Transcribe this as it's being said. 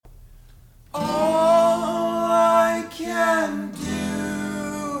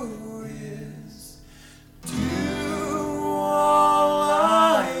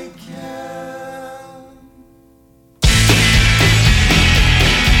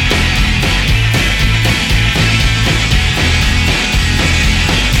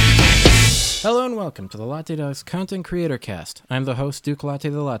welcome to the Latte Dog's Content Creator Cast. I'm the host, Duke Latte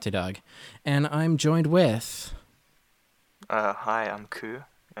the Latte Dog, and I'm joined with... Hi, I'm Ku,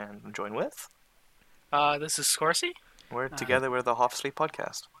 and I'm joined with... This is Scorci. We're together with the 2aSLEEP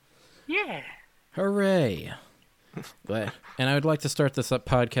podcast. Yeah. Hooray! And I would like to start this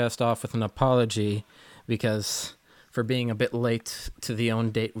podcast off with an apology, because for being a bit late to the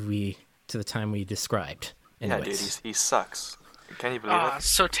own date to the time we described. Anyways. Yeah, dude, he sucks. Can you believe it?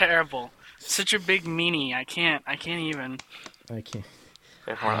 So terrible. Such a big meanie. I can't even. I can't.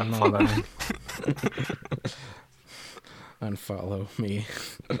 Everyone unfollow. Unfollow me.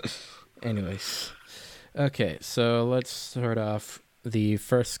 Anyways. Okay, so let's start off with the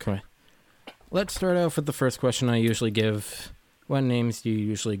first question I usually give. What names do you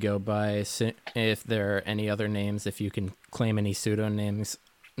usually go by? If there are any other names, if you can claim any pseudonyms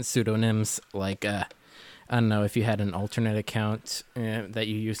like, I don't know, if you had an alternate account that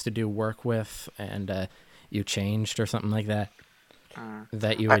you used to do work with and you changed or something like that,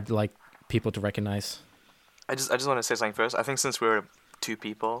 that you would like people to recognize. I just want to say something first. I think since we're two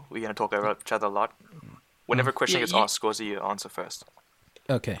people, we're going to talk over each other a lot. Whenever a question gets asked, Scorci, you answer first.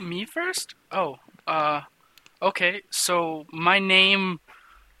 Okay. Me first? Okay. So my name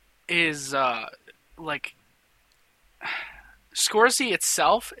is, Scorci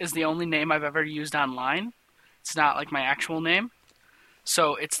itself is the only name I've ever used online. It's not like my actual name.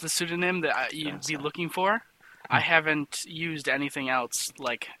 So it's the pseudonym that you'd be looking for. I haven't used anything else,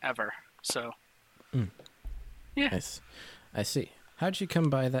 ever. So, yeah. I see. How'd you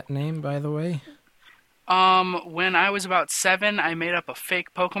come by that name, by the way? When I was about 7, I made up a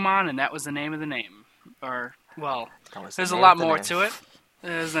fake Pokemon, and that was the name of the name. There's a lot more to it.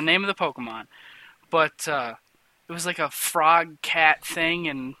 There's the name of the Pokemon. But, it was like a frog-cat thing,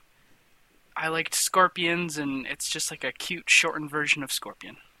 and I liked scorpions, and it's just like a cute, shortened version of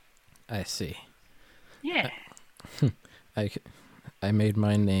Scorpion. I see. Yeah. I made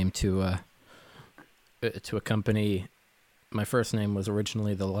my name to a company. My first name was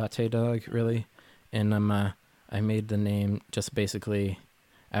originally the Latte Dog, really, and I made the name just basically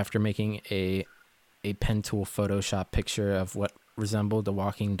after making a pen tool Photoshop picture of what resembled a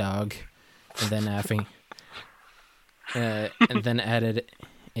walking dog, and then added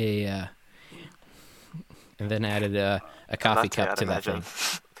a coffee cup to that thing.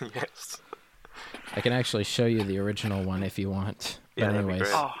 Yes. I can actually show you the original one if you want. Yeah, but that'd be anyways.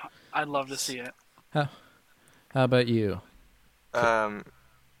 great. Oh, I'd love to see it. How about you?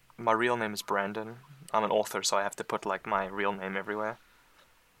 My real name is Brandon. I'm an author, so I have to put my real name everywhere.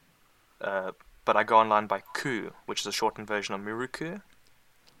 But I go online by Ku, which is a shortened version of Muruku.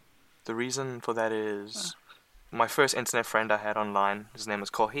 The reason for that is my first internet friend I had online, his name was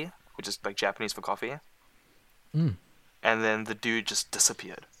Kohi, which is Japanese for coffee. Mm. And then the dude just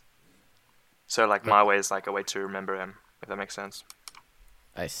disappeared. So my way is a way to remember him, if that makes sense.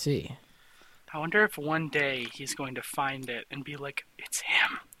 I see. I wonder if one day he's going to find it and be like, it's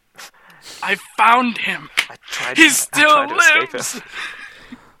him. I found him. He still lives.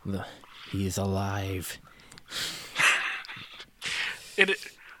 He's alive.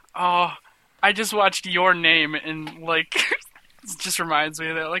 I just watched Your Name and it just reminds me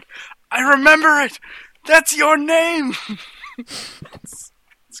of that. I remember it. That's your name. It's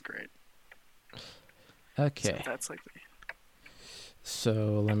great. Okay. So that's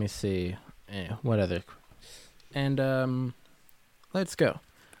So let me see. What other? And let's go.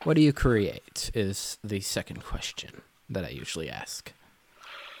 What do you create? Is the second question that I usually ask.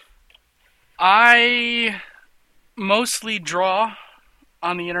 I mostly draw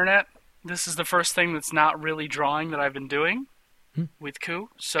on the internet. This is the first thing that's not really drawing that I've been doing with Ku.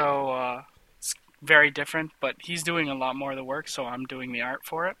 So it's very different, but he's doing a lot more of the work, so I'm doing the art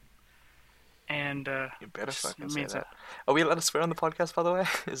for it. And you better fucking say that. Are we allowed to swear on the podcast, by the way?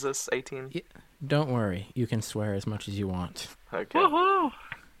 Is this 18? Yeah, don't worry. You can swear as much as you want. Okay. Woohoo!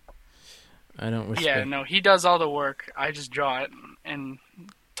 I don't wish. Yeah, no, he does all the work. I just draw it and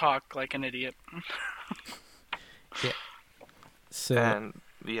talk like an idiot. Yeah. So. And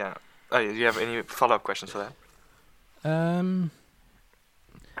yeah. Oh, do you have any follow-up questions for that?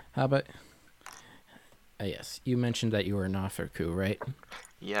 How about? Yes, you mentioned that you were an author, Ku, right?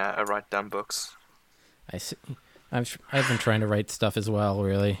 Yeah, I write dumb books. I see. I've been trying to write stuff as well,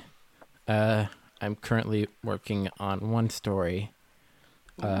 really. I'm currently working on one story.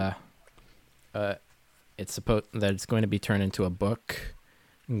 It's supposed that it's going to be turned into a book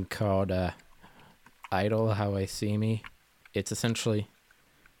called Idol, How I See Me. It's essentially,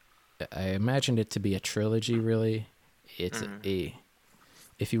 I imagined it to be a trilogy, really. It's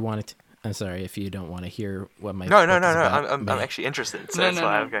if you wanted to, I'm sorry if you don't want to hear what my No. book is about, I'm but- actually interested. So that's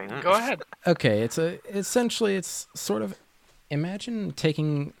why I'm going. Go ahead. Okay, essentially it's sort of, imagine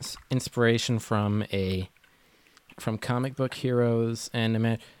taking inspiration from comic book heroes,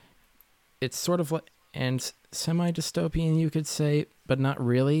 and it's sort of like, and semi-dystopian, you could say, but not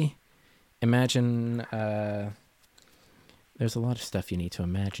really. Imagine there's a lot of stuff you need to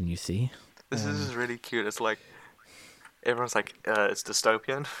imagine, you see. This is really cute. It's like everyone's like, it's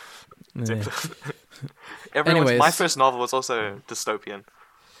dystopian. Anyways. My first novel was also dystopian.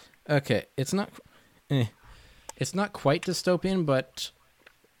 Okay, it's not quite dystopian, but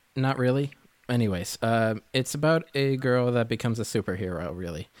not really. Anyways, it's about a girl that becomes a superhero,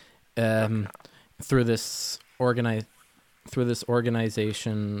 really, through this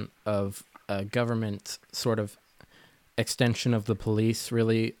organization of a government sort of extension of the police,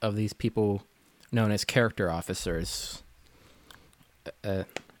 really, of these people known as character officers,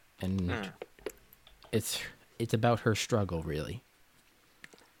 and it's about her struggle, really.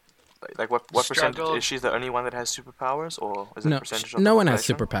 Like what percentage? Struggle. Is she the only one that has superpowers, or is it No, percentage of no the one has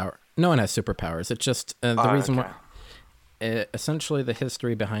population? No one has superpowers. It's just the reason okay. why. Essentially, the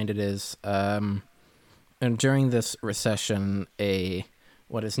history behind it is, and during this recession,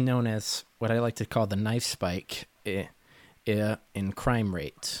 what is known as, what I like to call, the knife spike in crime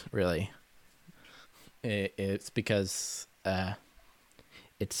rate. Really, it's because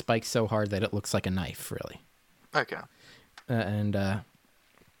it spikes so hard that it looks like a knife. Really. Okay. And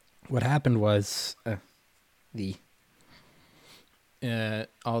what happened was all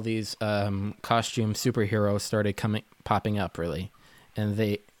these costume superheroes started popping up, really, and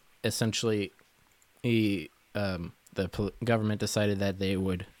they essentially government decided that they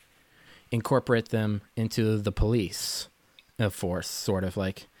would incorporate them into the police force, sort of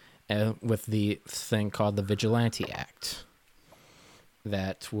like with the thing called the Vigilante Act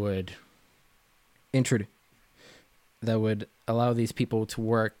that would allow these people to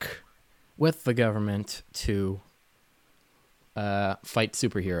work with the government to fight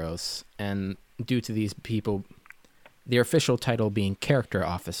superheroes, and due to these people, their official title being character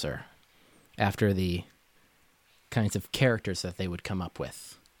officer, after the kinds of characters that they would come up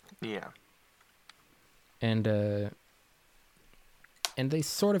with. Yeah. And they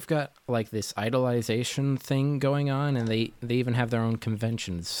sort of got like this idolization thing going on, and they even have their own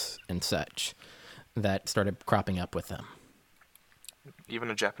conventions and such that started cropping up with them.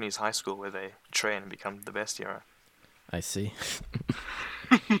 Even a Japanese high school where they train and become the best hero. I see.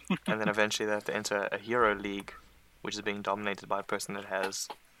 And then eventually they have to enter a hero league, which is being dominated by a person that has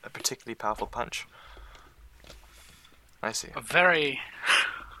a particularly powerful punch. I see. A very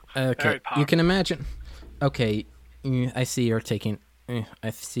Okay, powerful. you can imagine. Okay, I see you're taking. I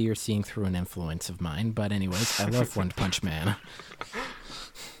see you're seeing through an influence of mine. But anyways, I love One Punch Man.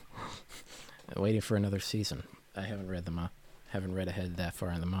 Waiting for another season. I haven't read haven't read ahead that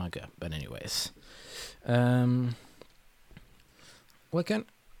far in the manga. But anyways, what kind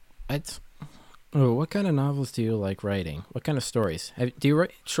of novels do you like writing? What kind of stories? Do you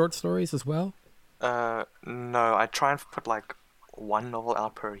write short stories as well? No, I try and put like one novel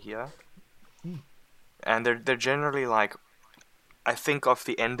out per year. And they're generally like, I think of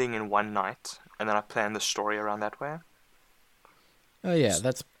the ending in one night, and then I plan the story around that way. Oh yeah,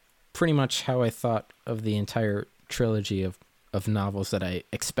 that's pretty much how I thought of the entire trilogy of novels that I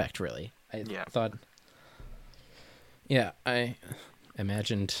expect, really. I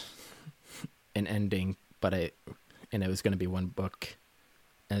imagined an ending, and it was going to be one book.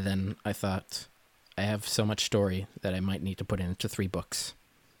 And then I thought, I have so much story that I might need to put it into 3 books.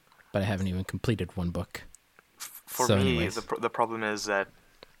 But I haven't even completed one book. For So me, anyways. the problem is that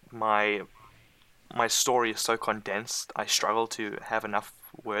my story is so condensed, I struggle to have enough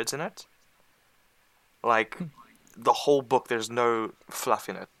words in it. Like, the whole book, there's no fluff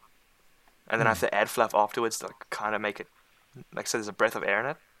in it. And then I have to add fluff afterwards to kind of make it, like, so there's a breath of air in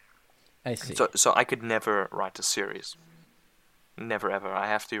it. I see. So I could never write a series. Never ever. I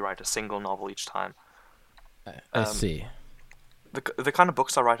have to write a single novel each time. I see. The kind of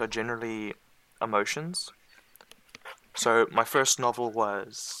books I write are generally emotions. So my first novel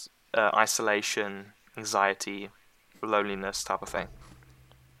was isolation, anxiety, loneliness type of thing.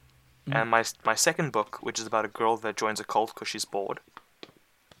 And my second book, which is about a girl that joins a cult because she's bored,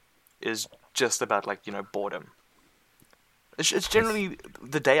 is just about, like, boredom. It's generally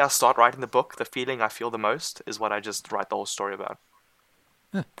the day I start writing the book, the feeling I feel the most is what I just write the whole story about.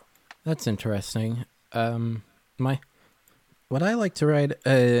 That's interesting. What I like to write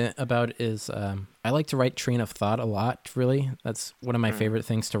about is I like to write train of thought a lot, really. That's one of my favorite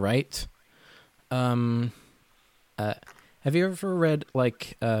things to write. Have you ever read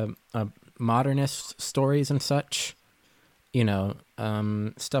like modernist stories and such? You know,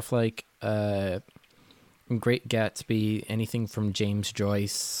 stuff like Great Gatsby, anything from James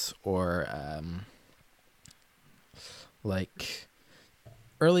Joyce, or like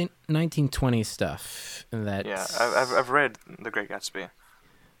early 1920s stuff. Yeah, I've read The Great Gatsby,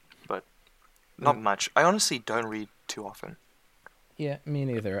 but not much. I honestly don't read too often. Yeah, me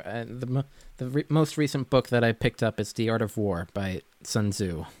neither. The most recent book that I picked up is The Art of War by Sun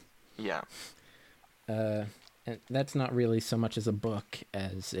Tzu. Yeah. And that's not really so much as a book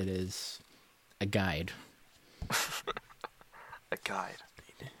as it is a guide. A guide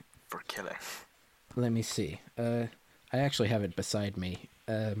for killing. Let me see. I actually have it beside me.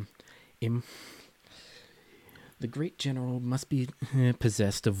 The great general must be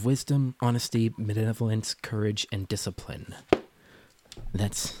possessed of wisdom, honesty, benevolence, courage, and discipline.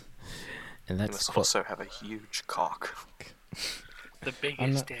 That's He must also have a huge cock. The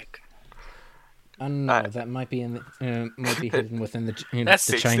biggest dick. I don't know. That might be might be hidden within the That's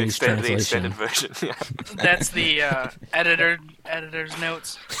the Chinese translation. The extended version. Yeah. That's the editor's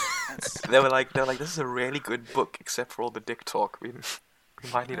notes. They were like, this is a really good book, except for all the dick talk. We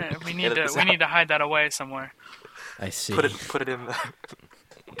might need to. We need to hide that away somewhere. I see. Put it in the.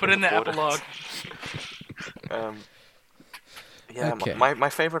 Put in the epilogue. Yeah, okay. my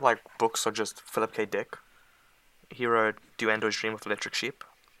favorite books are just Philip K. Dick. He wrote Do Androids Dream of Electric Sheep,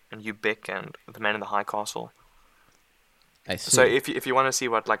 and You Bick, and The Man in the High Castle. I see. So if you want to see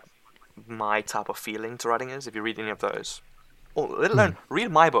what my type of feeling to writing is, if you read any of those, or let alone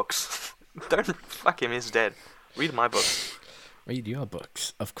read my books. Don't fuck him. He's dead. Read my books. Read your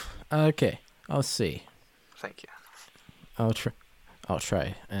books. Okay, I'll see. Thank you. I'll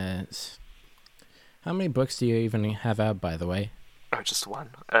try. How many books do you even have out, by the way? Oh, just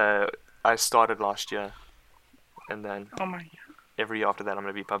one. I started last year, and then every year after that, I'm going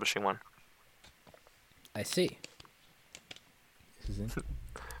to be publishing one. I see.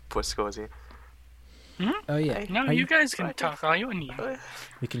 Poor Scorci. Oh yeah. No, you guys can talk all you need.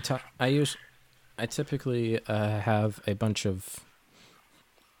 We can talk. I typically have a bunch of.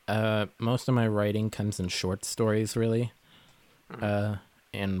 Most of my writing comes in short stories, really,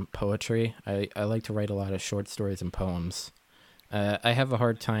 and poetry. I like to write a lot of short stories and poems. I have a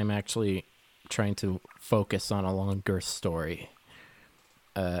hard time actually trying to focus on a longer story.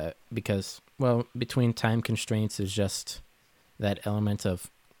 Because, well, between time constraints is just that element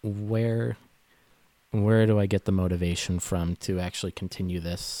of where do I get the motivation from to actually continue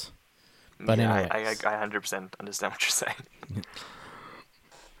this? But yeah, anyways. I 100% understand what you're saying.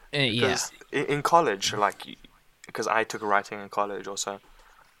 Yeah. In college, because I took writing in college also,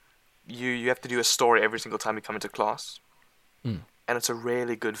 you have to do a story every single time you come into class. And it's a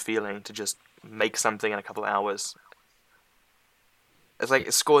really good feeling to just make something in a couple of hours. It's like,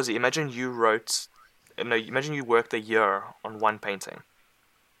 Scorci, imagine you worked a year on one painting.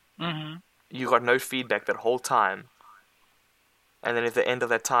 Mm-hmm. You got no feedback that whole time. And then at the end of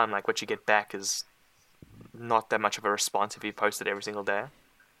that time, what you get back is not that much of a response if you post it every single day.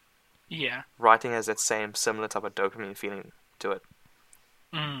 Yeah. Writing has that similar type of dopamine feeling to it.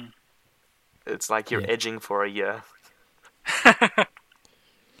 Mm. It's like you're edging for a year.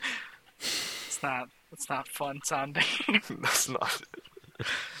 It's not fun sounding. That's not.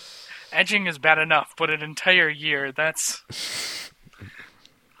 Edging is bad enough, but an entire year, that's...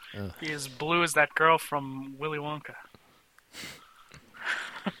 Be as blue as that girl from Willy Wonka.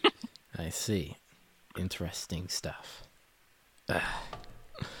 I see. Interesting stuff.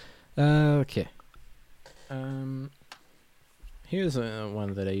 Okay. Here's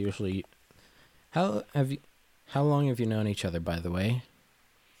one that I usually... How long have you known each other, by the way?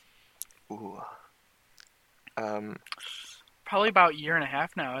 Ooh. Probably about a year and a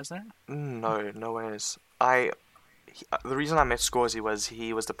half now, isn't it? No ways. The reason I met Scorci was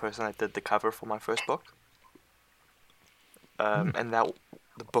he was the person that did the cover for my first book. And the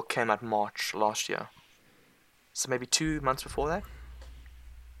book came out March last year. So maybe 2 months before that.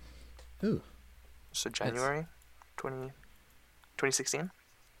 Ooh. So January 2016.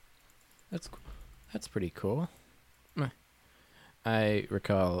 That's pretty cool. I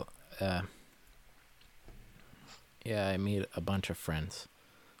recall, I made a bunch of friends,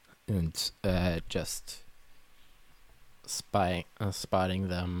 and just spotting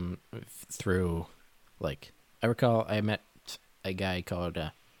them through, I recall I met a guy called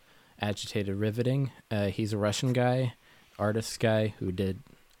Agitated Riveting. He's a Russian guy, artist guy who did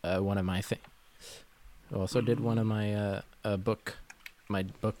one of my things. Also did one of my book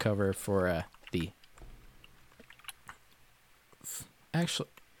cover for the.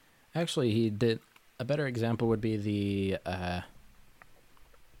 Actually, he did a better example would be the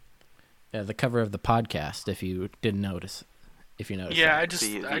cover of the podcast. If you didn't notice, Yeah,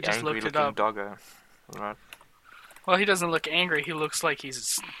 that. I just looked it up. Doggo. Right. Well, he doesn't look angry. He looks like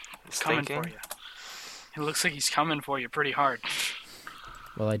he's coming thinking. for you. He looks like he's coming for you pretty hard.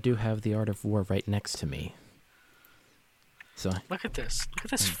 Well, I do have the Art of War right next to me. So Look at this. Look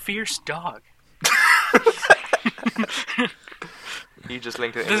at this fierce dog. You just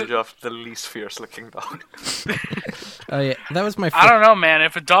linked an image of the least fierce-looking dog. oh yeah, that was my. I don't know, man.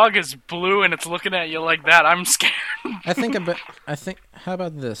 If a dog is blue and it's looking at you like that, I'm scared. I think. How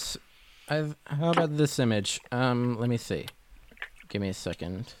about this? How about this image? Let me see. Give me a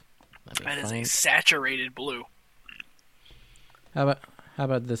second. That is a saturated blue. How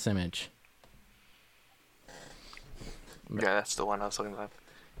about this image? Yeah, that's the one I was talking about.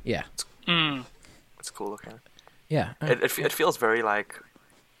 Yeah. It's cool looking. Yeah. It feels very like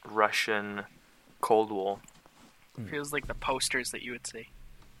Russian Cold War. Feels like the posters that you would see.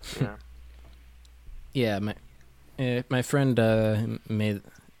 Yeah. Yeah. My friend made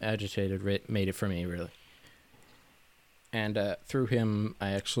it for me, really. And through him,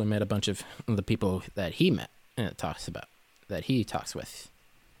 I actually met a bunch of the people that he talks with.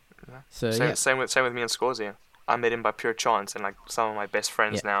 Yeah. So same with me and Scorci. I met him by pure chance, and like some of my best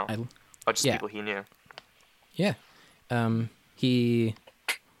friends now are just people he knew. Yeah. The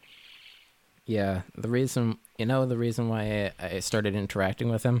reason why I started interacting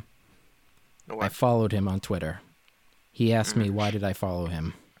with him, What? I followed him on Twitter. He asked me why did I follow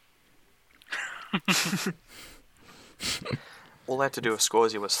him. All I had to do with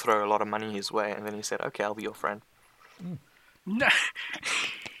Scorci was throw a lot of money his way, and then he said, "Okay, I'll be your friend." No.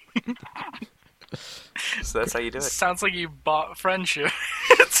 So that's how you do it. Sounds like you bought friendship.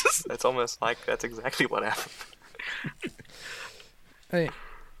 It's almost like that's exactly what happened. Hey.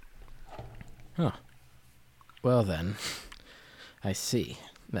 Huh. Well then, I see.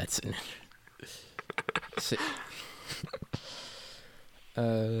 That's an. See.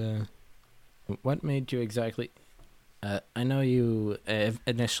 What made you exactly? I know you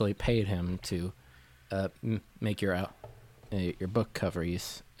initially paid him to make your book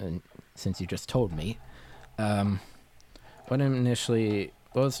covers, and since you just told me, what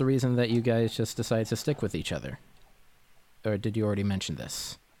was the reason that you guys just decided to stick with each other? Or did you already mention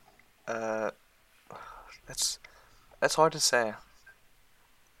this? That's hard to say.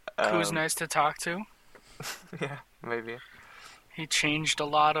 Who's nice to talk to. Yeah, maybe. He changed a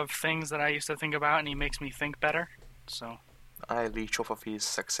lot of things that I used to think about, and he makes me think better. So I leech off of his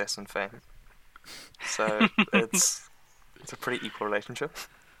success and fame. So it's a pretty equal relationship.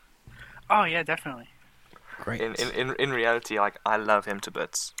 Oh yeah, definitely. Great. In reality, like I love him to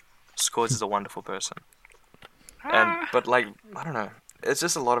bits. Scorci is a wonderful person. But like I don't know, it's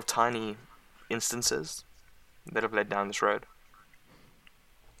just a lot of tiny instances that have led down this road.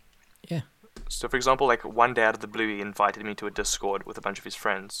 Yeah. So for example, like one day out of the blue, he invited me to a Discord with a bunch of his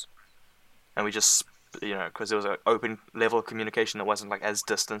friends, and we just, because there was an open level of communication that wasn't like as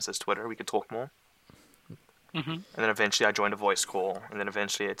distant as Twitter, we could talk more. Mm-hmm. And then eventually I joined a voice call, and then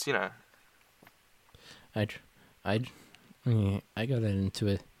eventually it's I got into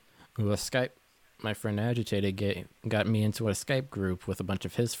a Skype. My friend Agitated got me into a Skype group with a bunch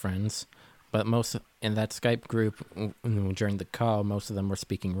of his friends, but in that Skype group during the call, most of them were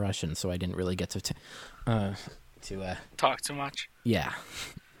speaking Russian, so I didn't really get to talk too much. Yeah.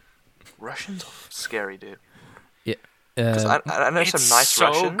 Russians are scary, dude. Yeah. Because I know some nice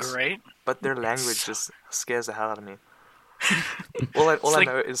Russians, great. but their language just scares the hell out of me. all I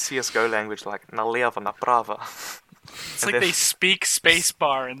know is CS:GO language, like naleva, naprava. It's like they speak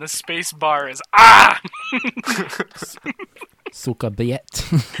spacebar, and the spacebar is ah. Suka bliet.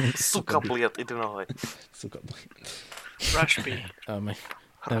 Suka bliet, idinoi. Suka bliet. Rushby.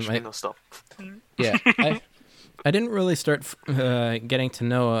 Stop. Yeah, I didn't really start getting to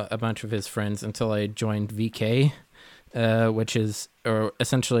know a bunch of his friends until I joined VK, which is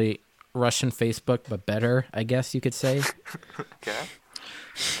essentially Russian Facebook, but better, I guess you could say. Okay.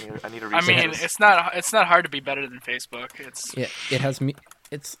 I need to I mean, it's not hard to be better than Facebook. It has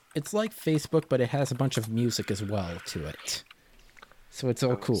it's like Facebook, but it has a bunch of music as well to it. So it's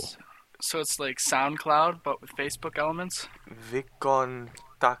all cool. So it's like SoundCloud, but with Facebook elements?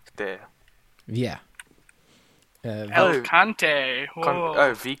 VKontakte. Yeah. El Cante.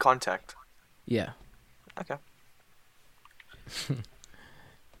 V-Contact. Yeah. Okay.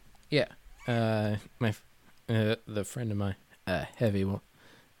 Yeah. The friend of mine, Heavy,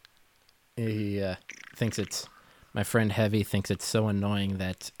 he thinks my friend Heavy thinks it's so annoying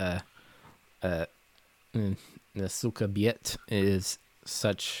that the Suka Biet is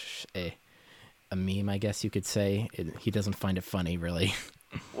such a a meme, I guess you could say. He doesn't find it funny, really.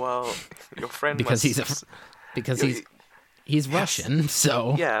 Well, your friend because must... he's Russian,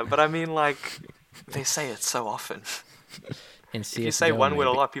 so... Yeah, but I mean, like, they say it so often. In If you say one word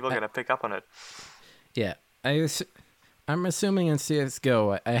a lot, people are going to pick up on it. Yeah, I'm assuming in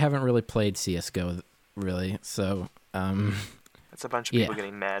CSGO, I haven't really played CSGO, really, so... It's a bunch of people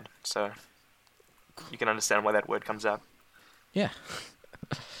getting mad, so you can understand why that word comes up. Yeah.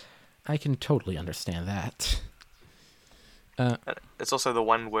 I can totally understand that. It's also the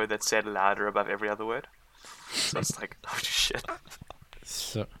one word that's said louder above every other word. So it's like, oh shit.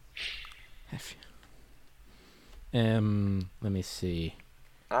 So, let me see.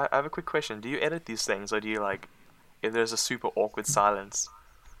 I have a quick question. Do you edit these things, or do you, like, if there's a super awkward silence,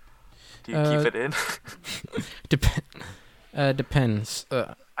 do you keep it in? Depends.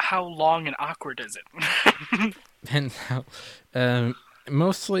 How long and awkward is it? Depends how.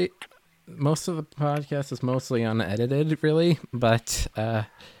 Most of the podcast is mostly unedited, really, but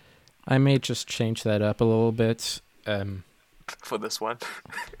I may just change that up a little bit. For this one?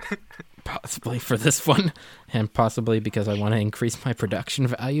 Possibly for this one, and possibly because I want to increase my production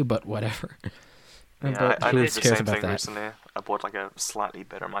value, but whatever. Yeah, I did the same thing that? recently. I bought, like, a slightly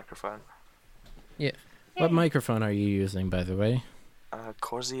better microphone. Yeah. What microphone are you using, by the way?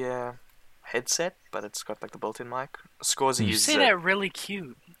 Corsair headset, but it's got, like, the built-in mic. Scorci uses You say that really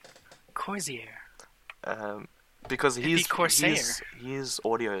cute. Corsair. Because his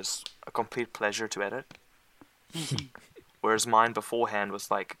audio is a complete pleasure to edit. Whereas mine beforehand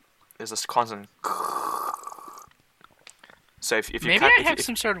was like, there's this constant. So if you maybe cut, I have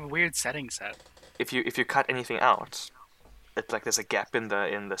some sort of weird setting set. If you cut anything out, it's like there's a gap in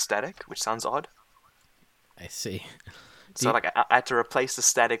the static, which sounds odd. I see. So I had to replace the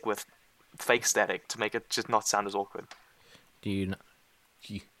static with fake static to make it just not sound as awkward. Did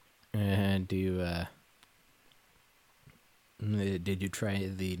you try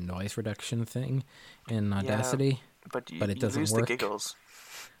the noise reduction thing in Audacity? Yeah, but it doesn't work. The giggles.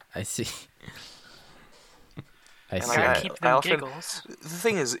 I see. I keep them giggles. The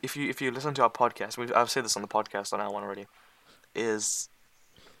thing is, if you listen to our podcast, I've said this on the podcast on our one already, is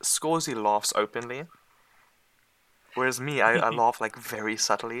Scorci laughs openly, whereas me, I laugh like very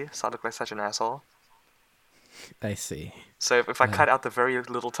subtly, so I look like such an asshole. I see. So if I cut out the very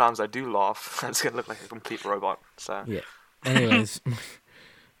little times I do laugh, it's gonna look like a complete robot. So yeah. Anyways,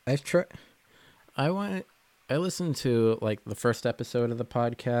 I listened to like the first episode of the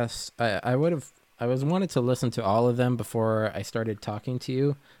podcast. I wanted to listen to all of them before I started talking to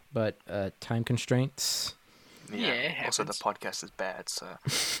you, but time constraints. Yeah. Also, the podcast is bad, so.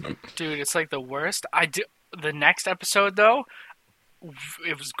 Dude, it's like the worst. The next episode though,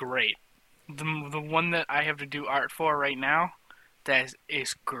 it was great. The one that I have to do art for right now, that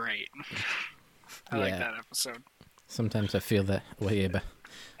is great. I like that episode. Sometimes I feel that way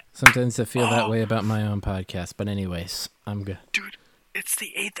about my own podcast, but anyways, I'm good. Dude, it's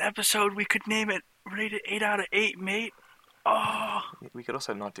the 8th episode. We could name it rate it 8 out of 8, mate. Oh. We could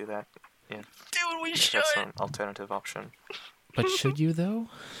also not do that. Yeah. Dude, we should. That's an alternative option. But should you though?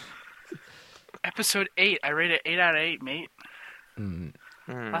 Episode 8. I rate it 8 out of 8, mate.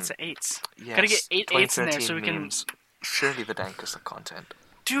 Lots of 8s. Yes. Gotta get 8 8s in there so we can. Surely the dankest of content.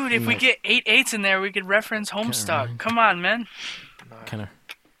 Dude, if we get 8 8s in there, we could reference Homestuck. Come on, man. Kind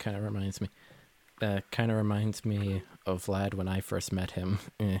of reminds me. Of Vlad when I first met him.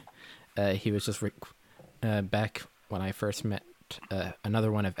 He was just back when I first met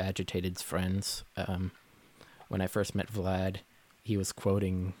another one of Agitated's friends. When I first met Vlad, he was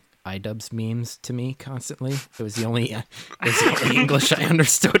quoting iDubbbz memes to me constantly. It was the only English I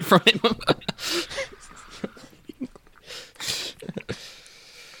understood from him.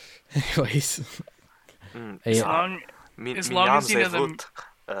 Anyways, as long as you know them.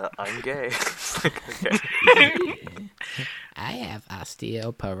 I'm gay. I have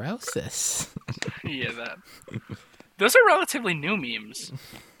osteoporosis. Yeah, that. Those are relatively new memes.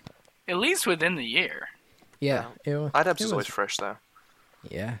 At least within the year. Yeah. iDubbbz is always fresh, though.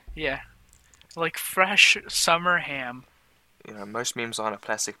 Yeah. Yeah. Like fresh summer ham. You know, most memes are in a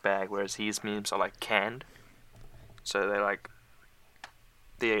plastic bag, whereas his memes are, like, canned. So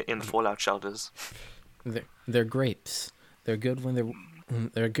they're in the fallout shelters. They're grapes. They're good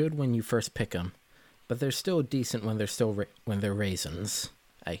when you first pick them, but they're still decent when they're raisins.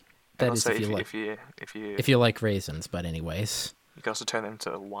 That is if you like raisins. But anyways, you can also turn them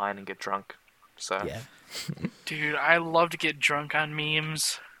into wine and get drunk. So yeah, dude, I love to get drunk on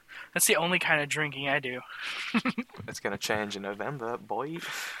memes. That's the only kind of drinking I do. It's gonna change in November, boy.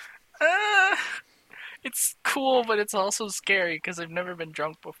 It's cool, but it's also scary because I've never been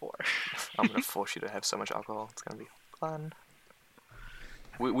drunk before. I'm gonna force you to have so much alcohol. It's gonna be fun.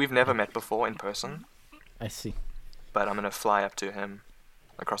 We've never met before in person, I see. but I'm gonna fly up to him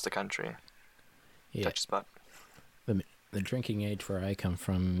across the country, Yeah. touch his butt. The drinking age where I come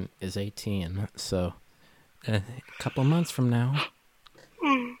from is 18, so a couple months from now.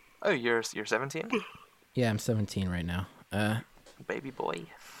 Oh, you're 17? Yeah, I'm 17 right now. Baby boy.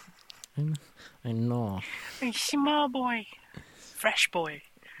 I know. Hey, small boy, fresh boy,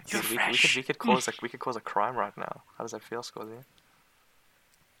 you're Dude, fresh. we could cause a crime right now. How does that feel, Scorci?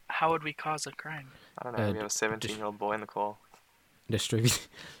 How would we cause a crime? I don't know. We have a 17-year-old boy in the call. Distribute.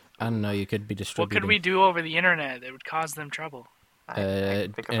 I don't know. You could be What distributing. could we do over the internet that would cause them trouble? I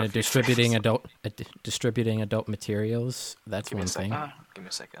think of a few Distributing things. distributing adult materials. That's Give me one a second. thing. Give me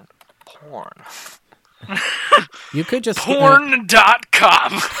a second. Porn. You could just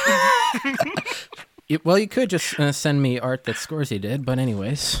Porn.com. you could just send me art that Scorci did. But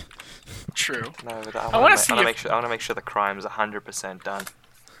anyways, True. No, but I want to see. I want to make sure the crime's 100% done.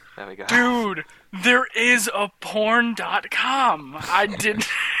 There we go. Dude, there is a porn.com. I did.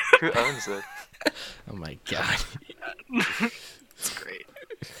 Who owns it? oh my god. It's great.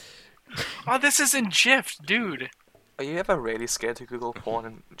 Oh, this isn't GIF, dude. Are you ever really scared to Google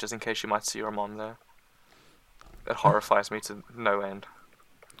porn just in case you might see your mom there? It horrifies me to no end.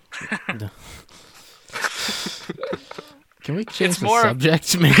 Can we change It's the more-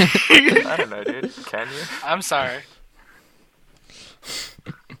 subject, man? I don't know, dude. Can you? I'm sorry.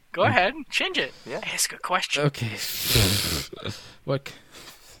 Go ahead, change it. Yeah. Ask a question. Okay. What?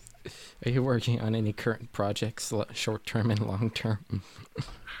 Are you working on any current projects, short term and long term?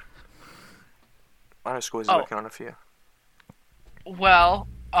 I know Scorci's Oh. working on a few. Well,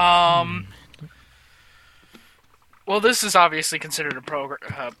 well, this is obviously considered a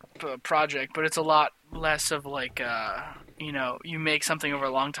project, but it's a lot less of like, you make something over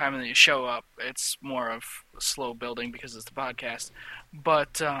a long time and then you show up. It's more of slow building because it's the podcast.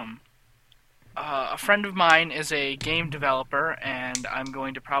 But a friend of mine is a game developer, and I'm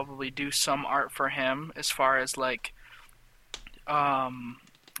going to probably do some art for him as far as like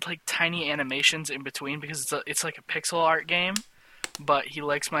tiny animations in between because it's like a pixel art game. But he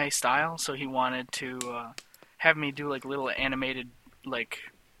likes my style, so he wanted to have me do like little animated like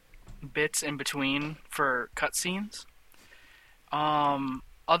bits in between for cutscenes.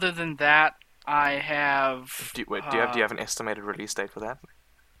 Other than that, I have. Do you have an estimated release date for that?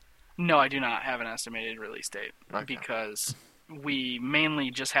 No, I do not have an estimated release date Okay. because we mainly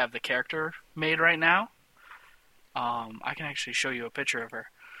just have the character made right now. I can actually show you a picture of her.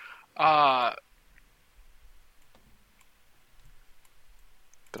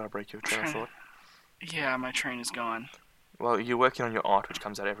 Did I break your train of thought? Yeah, my train is gone. Well, you're working on your art, which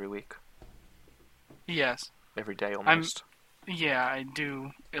comes out every week. Yes. Every day, almost. Yeah, I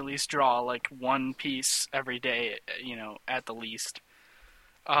do at least draw like one piece every day, at the least.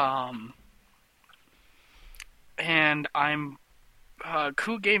 And I'm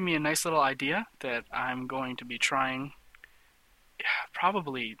Ku gave me a nice little idea that I'm going to be trying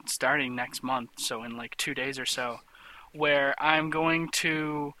probably starting next month, so in like 2 days or so, where I'm going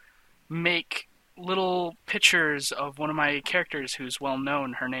to make little pictures of one of my characters who's well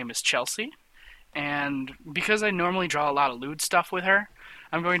known. Her name is Chelsea. And because I normally draw a lot of lewd stuff with her,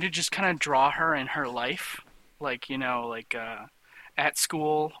 I'm going to just kind of draw her in her life. Like, at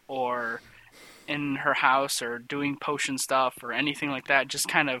school or in her house or doing potion stuff or anything like that. Just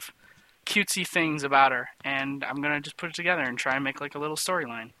kind of cutesy things about her. And I'm going to just put it together and try and make like a little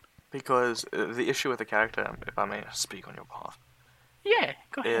storyline. Because the issue with the character, if I may speak on your behalf, Yeah,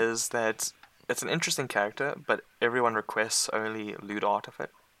 go ahead. is that it's an interesting character, but everyone requests only lewd art of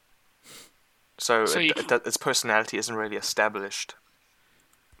it. So its personality isn't really established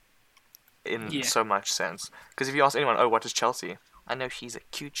in so much sense. Because if you ask anyone, oh, what is Chelsea? I know she's a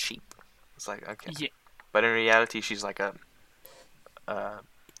cute sheep. It's like, okay. Yeah. But in reality, she's like a...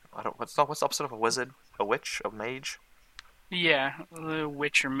 what's the opposite of a wizard? A witch? A mage? Yeah, the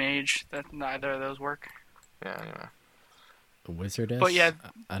witch or mage. That neither of those work. Yeah, anyway. A wizardess? But yeah,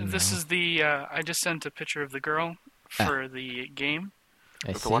 I don't this know. is the. I just sent a picture of the girl for the game.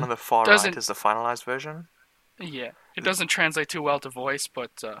 I The see. one on the far Doesn't- right is the finalized version. Yeah, it doesn't translate too well to voice,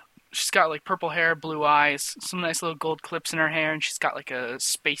 but she's got like purple hair, blue eyes, some nice little gold clips in her hair, and she's got like a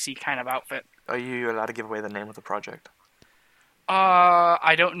spacey kind of outfit. Are you allowed to give away the name of the project?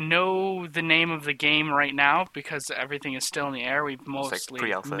 I don't know the name of the game right now because everything is still in the air. We've mostly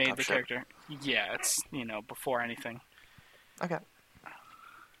pre-alpha made type the shit. character. Yeah, it's before anything. Okay.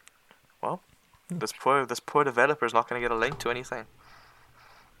 Well, this poor developer is not going to get a link to anything.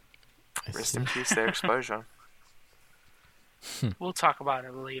 Rest in peace, their exposure. We'll talk about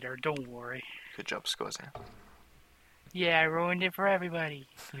it later. Don't worry. Good job, Scorci. Yeah, I ruined it for everybody.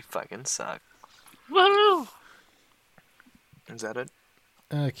 You fucking suck. Woohoo! Is that it?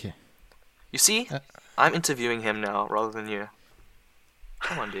 Okay. You see? I'm interviewing him now rather than you.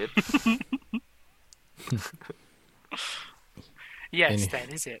 Come on, dude. Yes,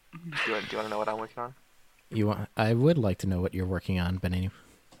 that is it. Do you want to know what I'm working on? I would like to know what you're working on, but anyway.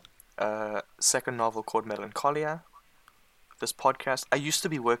 Second novel called Melancholia. This podcast. I used to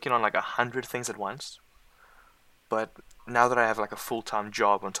be working on like 100 things at once, but now that I have like a full-time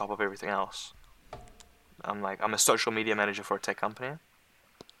job on top of everything else, I'm a social media manager for a tech company.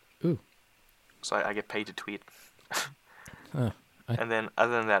 Ooh. So I get paid to tweet. Oh, and then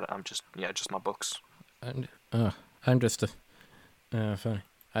other than that, I'm just my books. I'm just funny.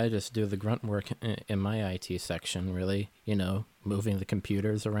 I just do the grunt work in my IT section, really. You know, moving the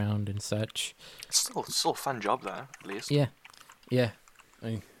computers around and such. It's still a fun job, though, at least. Yeah.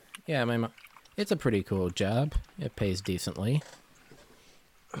 It's a pretty cool job. It pays decently.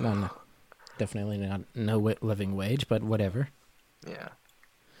 No, definitely not no living wage, but whatever. Yeah.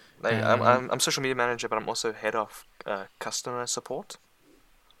 I'm social media manager, but I'm also head of customer support.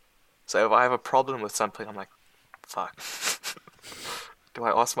 So if I have a problem with something, I'm like, fuck. Do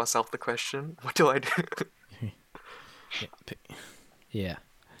I ask myself the question? What do I do? Yeah.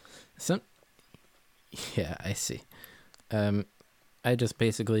 Yeah, I see. I just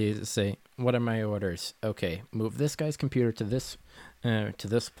basically say, what are my orders? Okay, move this guy's computer to this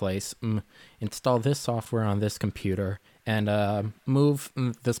place, install this software on this computer, and move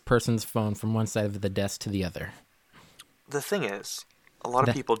this person's phone from one side of the desk to the other. The thing is, a lot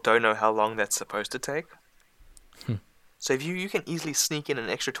of people don't know how long that's supposed to take. So if you can easily sneak in an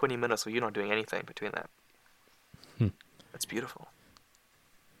extra 20 minutes where you're not doing anything between that. That's beautiful.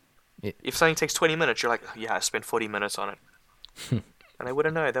 If something takes 20 minutes, you're like, yeah, I spent 40 minutes on it. And they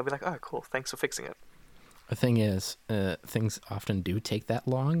wouldn't know. They'll be like, oh, cool, thanks for fixing it. The thing is, things often do take that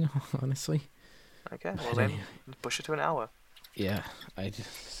long, honestly. Okay, well then, push it to an hour. Yeah,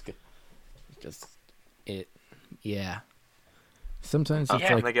 yeah. Sometimes it's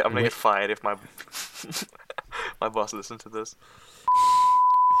I'm gonna get fired if my my boss listens to this.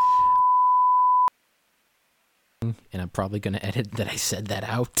 And I'm probably gonna edit that I said that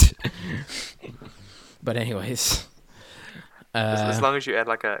out. But anyways, as long as you add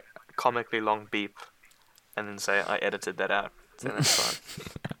like a comically long beep, and then say I edited that out, then that's fine.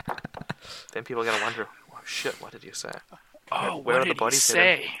 Then people are gonna wonder, oh shit, what did you say? Oh, where what are the did he bodies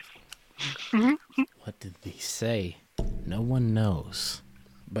say? What did they say? No one knows.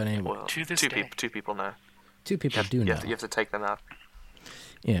 But anyway, Well, To this two day. two people know. two people do know. You have to take them out.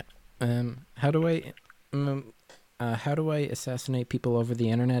 Yeah. How do I assassinate people over the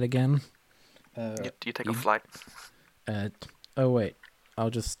internet again? You take a flight. Oh wait.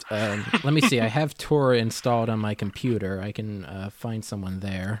 I'll just let me see. I have Tor installed on my computer. I can find someone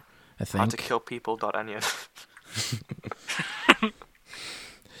there. I think. How to kill people.onion.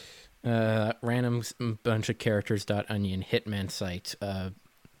 Random bunch of characters.onion hitman site.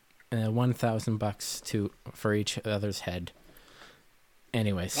 $1,000 for each other's head.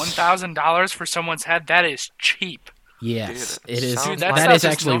 Anyways, $1,000 for someone's head? That is cheap. Yes, Dude, it is. dude, That is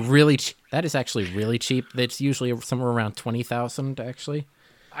actually really. That is actually really cheap. It's usually somewhere around 20,000. Actually,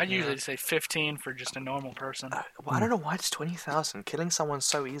 I'd usually say 15 for just a normal person. Well, I don't know why it's 20,000. Killing someone's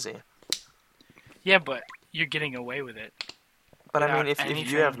so easy. Yeah, but you're getting away with it. But I mean, Without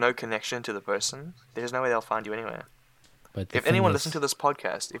if you have no connection to the person, there's no way they'll find you anyway. but If anyone listens to this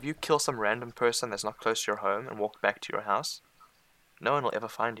podcast, if you kill some random person that's not close to your home and walk back to your house, no one will ever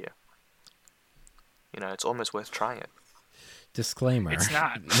find you. You know, it's almost worth trying it. disclaimer: It's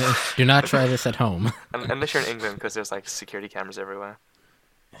not. Do not try this at home. Unless you're in England, because there's like security cameras everywhere.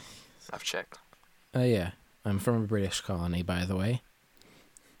 I've checked. Yeah, I'm from a British colony, by the way,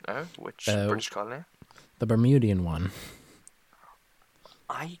 Oh, which British colony? the Bermudian one.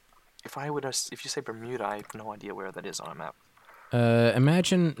 If you say Bermuda, I have no idea where that is on a map.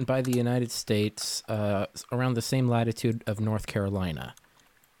 Imagine by the United States, around the same latitude of North Carolina.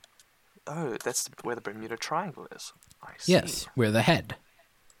 Oh, that's where the Bermuda Triangle is. I see. Yes, we're the head.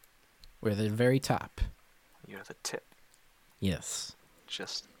 We're the very top. You're the tip. Yes.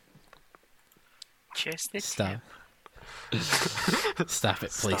 Just the Stop. Stop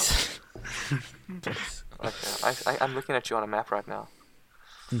it, please. Please. okay. I'm looking at you on a map right now.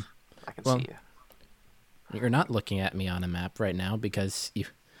 I can Well, see you. You're not looking at me on a map right now because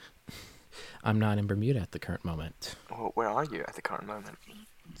I'm not in Bermuda at the current moment. Well, where are you at the current moment?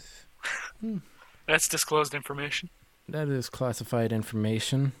 That's disclosed information. That is classified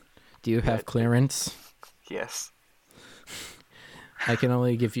information. Do you have clearance? Yes. I can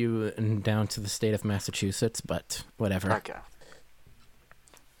only give you down to the state of Massachusetts, but whatever. Okay.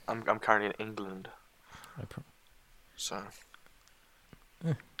 I'm currently in England, so.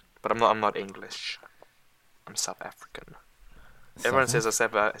 But I'm not English. I'm South African. Everyone says I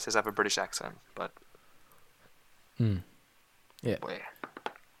have a British accent, but. Yeah. Where?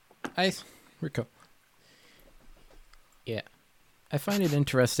 Recall. Yeah. I find it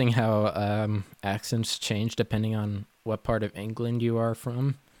interesting how accents change depending on what part of England you are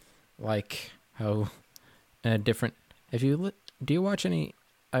from. Like how different. Do you watch any?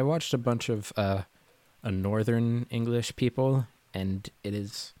 I watched a bunch of northern English people, and it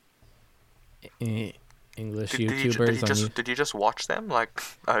is English YouTubers. Did you just watch them? Like,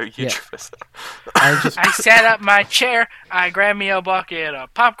 YouTubers? I sat up my chair, I grabbed me a bucket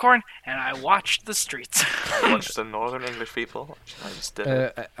of popcorn, and I watched the streets. I watched the northern English people. I just did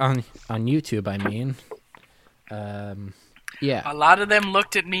it. On YouTube, I mean. Yeah. A lot of them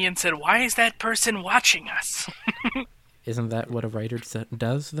looked at me and said, "Why is that person watching us?" Isn't that what a writer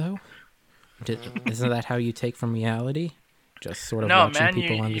does, though? Isn't that how you take from reality? Just sort of watching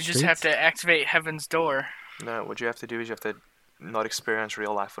people on the streets? You just have to activate Heaven's Door. No, what you have to do is you have to not experience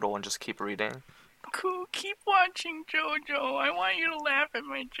real life at all and just keep reading. Cool, keep watching JoJo. I want you to laugh at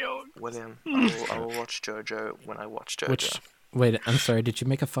my joke. William, I will watch JoJo when I watch JoJo. Wait, I'm sorry, did you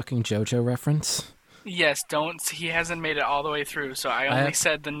make a fucking JoJo reference? Yes, don't. He hasn't made it all the way through, so I only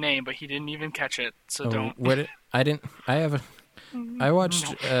said the name, but he didn't even catch it, so don't. I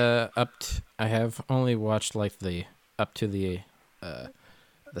watched I have only watched like up to the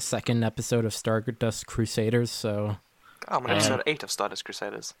second episode of Stardust Crusaders, so I'm on episode 8 of Stardust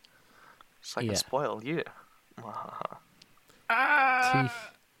Crusaders. So I can spoil you.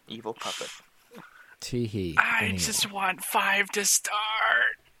 Evil puppet. Teehee. I just want 5 to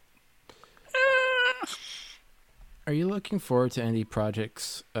start. Are you looking forward to any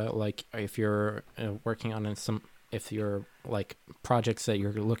projects, like if you're working on if you're like projects that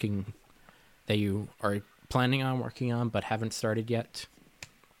you are planning on working on but haven't started yet?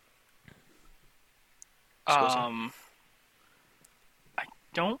 I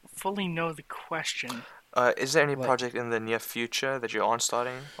don't fully know the question. Is there any project in the near future that you aren't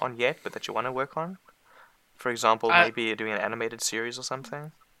starting on yet, but that you want to work on? For example, maybe you're doing an animated series or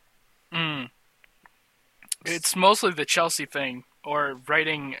something? It's mostly the Chelsea thing, or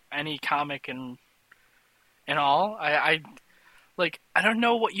writing any comic and all. I don't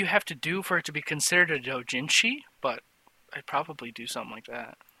know what you have to do for it to be considered a doujinshi, but I'd probably do something like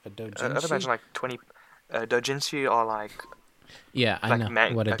that. A doujinshi? I'd imagine like 20... doujinshi are like... Yeah, I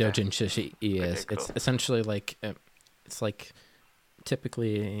know what a doujinshi is. Okay, cool. It's essentially like... it's like...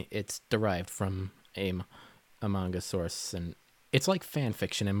 Typically, it's derived from a manga source, and it's like fan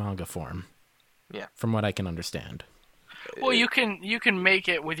fiction in manga form. Yeah. From what I can understand. Well, you can make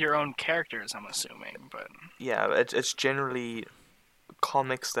it with your own characters, I'm assuming, but... Yeah, it's generally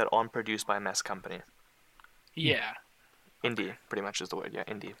comics that aren't produced by a mass company. Yeah. Indie, pretty much is the word, yeah,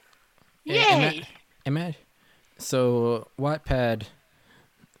 indie. Yay! So, Wattpad...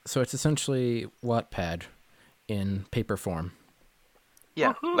 So it's essentially Wattpad in paper form.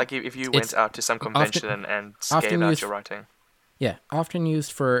 Yeah, like if you went out to some convention and scaled out your writing. Yeah, often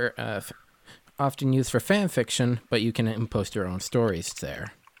used for fan fiction, but you can post your own stories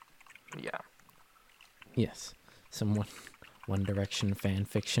there. Yeah. Yes, some One Direction fan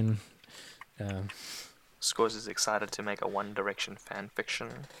fiction. Scorci is excited to make a One Direction fan fiction.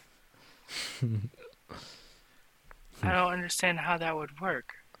 I don't understand how that would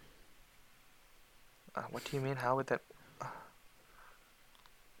work. What do you mean? How would that?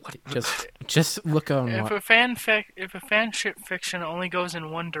 What? Just look on. If a fanship fiction only goes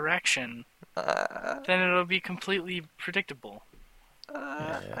in one direction, then it'll be completely predictable.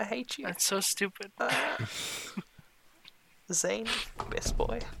 I hate you. That's so stupid. Zane, best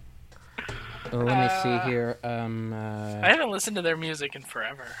boy. Well, let me see here. I haven't listened to their music in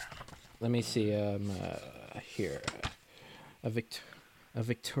forever. Let me see. Here, a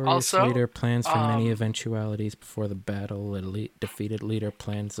victorious leader plans for many eventualities before the battle. A defeated leader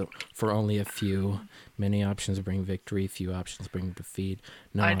plans for only a few. Many options bring victory. Few options bring defeat.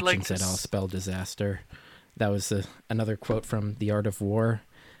 No options at all spell disaster. That was another quote from The Art of War.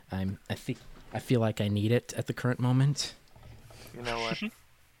 I feel like I need it at the current moment. You know what?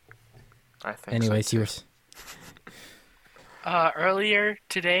 I think. Anyways, so you were. Earlier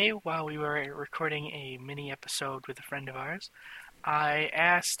today, while we were recording a mini episode with a friend of ours, I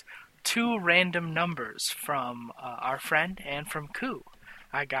asked 2 random numbers from our friend and from Koo.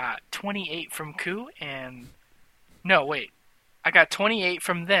 I got 28 from Koo and... No, wait. I got 28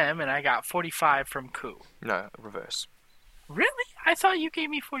 from them, and I got 45 from Koo. No, reverse. Really? I thought you gave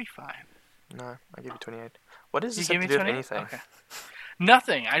me 45. No, I gave you 28. What does You this gave have me to do with 28? anything? Okay.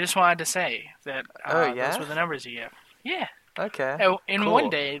 Nothing. I just wanted to say that yeah? those were the numbers you gave. Yeah. Okay. In cool. one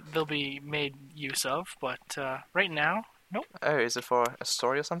day, they'll be made use of, but right now, nope. Oh, is it for a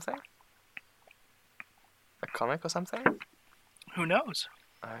story or something? A comic or something? Who knows?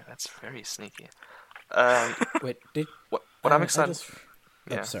 Oh, that's very sneaky. Wait, did What I'm excited...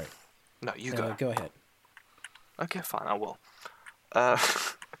 Oh, sorry. No, you go. Go ahead. Okay, fine, I will.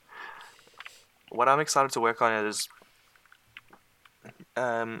 What I'm excited to work on is...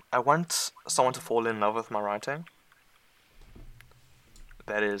 I want someone to fall in love with my writing.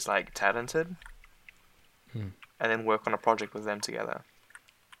 That is, like, talented. And then work on a project with them together.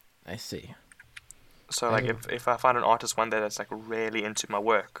 I see. So, like, if I find an artist one day that's, like, really into my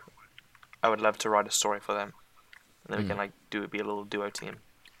work, I would love to write a story for them. And then we can, like, be a little duo team.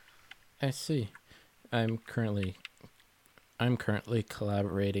 I see. I'm currently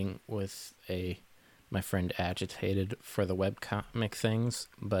collaborating with my friend Agitated for the webcomic things,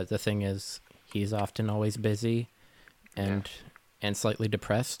 but the thing is, he's often always busy and slightly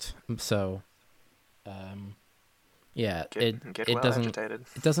depressed. So, yeah, it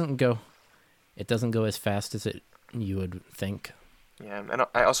doesn't go as fast as you would think. Yeah, and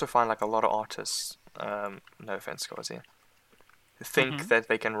I also find like a lot of artists, no offense, Scorci, think that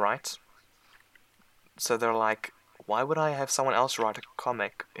they can write. So they're like, why would I have someone else write a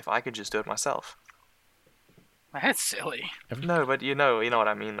comic if I could just do it myself? That's silly. No, but you know what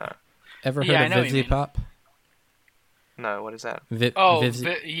I mean, though. Ever heard of Vivzy Pop? No, what is that? Vivzy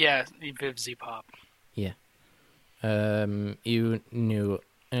Pop. Yeah. You knew,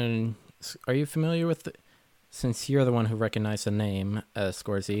 and are you familiar with since you're the one who recognized the name,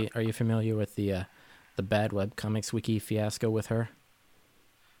 Scorci, are you familiar with the bad webcomics wiki fiasco with her?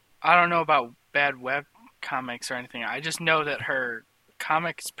 I don't know about bad web comics or anything. I just know that her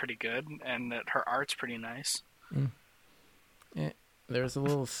comic is pretty good and that her art's pretty nice. There's a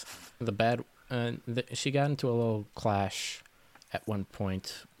little she got into a little clash at one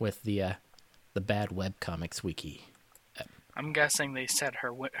point with the bad webcomics wiki. I'm guessing they said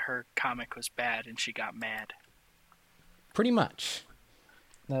her comic was bad and she got mad. Pretty much.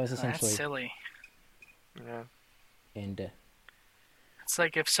 That was essentially. That's silly. Yeah. And it's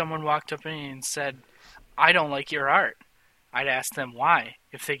like if someone walked up to me and said, "I don't like your art," I'd ask them why.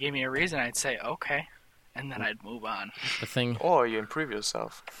 If they gave me a reason, I'd say, "Okay," and then I'd move on. The thing. Or you improve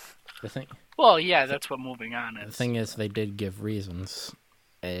yourself. The thing. Well, yeah, that's what moving on is. The thing is, they did give reasons.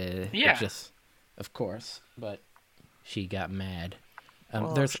 Yeah. Of course, but she got mad.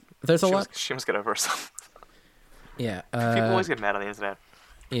 Well, there's a lot. She must get over herself. Yeah. People always get mad on the internet.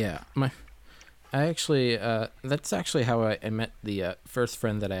 Yeah. That's actually how I met the first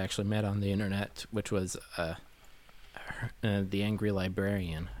friend that I actually met on the internet, which was the Angry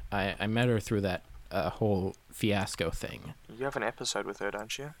Librarian. I met her through that whole fiasco thing. You have an episode with her,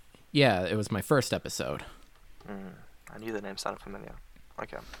 don't you? Yeah, it was my first episode. I knew the name sounded familiar.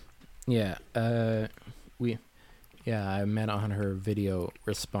 Okay. Yeah. I met on her video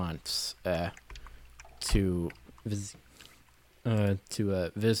response to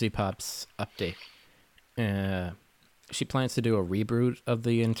Vivzy Pop's update. She plans to do a reboot of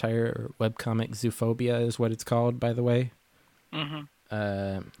the entire webcomic. Zoophobia is what it's called, by the way.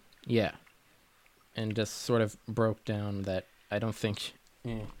 Yeah. And just sort of broke down that I don't think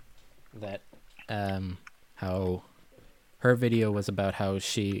that how her video was about how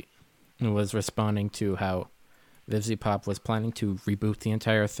she was responding to how Vivzy Pop was planning to reboot the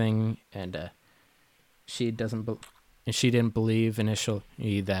entire thing, and she didn't believe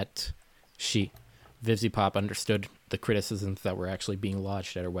initially that Vivzy Pop understood the criticisms that were actually being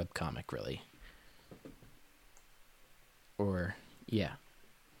lodged at her webcomic, really. Or, yeah.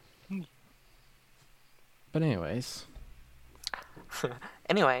 But anyways.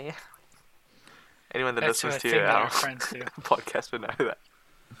 Anyway. Anyone that listens to our podcast would know that.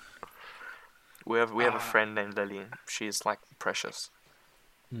 We have a friend named Lily. She's like precious.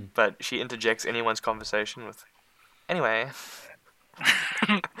 But she interjects anyone's conversation with, anyway,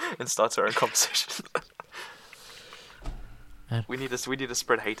 and starts her own conversation. We need to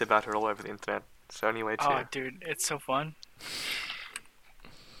spread hate about her all over the internet. It's the only way to. Oh, dude, it's so fun.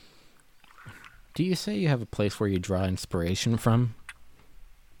 Do you say you have a place where you draw inspiration from?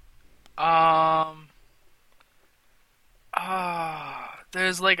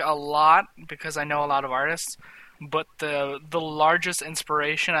 There's like a lot because I know a lot of artists, but the largest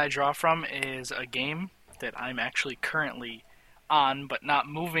inspiration I draw from is a game that I'm actually currently on, but not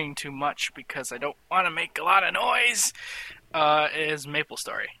moving too much because I don't want to make a lot of noise. is Maple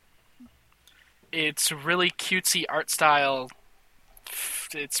Story. It's really cutesy art style.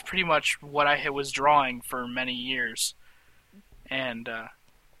 It's pretty much what I was drawing for many years, and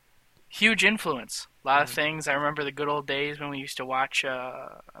huge influence. A lot of things. I remember the good old days when we used to watch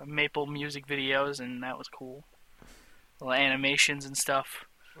Maple music videos, and that was cool. Little animations and stuff.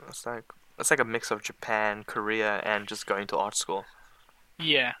 It's like a mix of Japan, Korea, and just going to art school.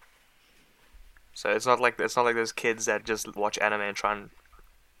 Yeah. So it's not like those kids that just watch anime and try and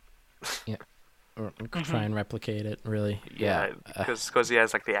or try and replicate it. Really, yeah. Because he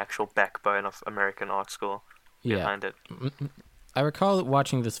has like the actual backbone of American art school behind it. I recall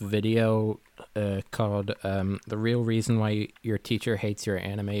watching this video called "The Real Reason Why Your Teacher Hates Your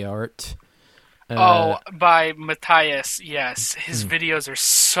Anime Art." By Matthias. Yes, his videos are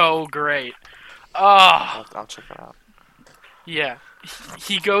so great. Oh, I'll check it out. Yeah,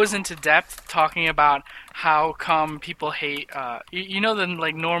 he goes into depth talking about how come people hate. You know the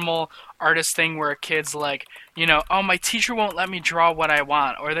like normal artist thing where a kid's like, oh, my teacher won't let me draw what I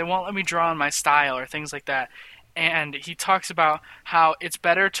want, or they won't let me draw in my style, or things like that. And he talks about how it's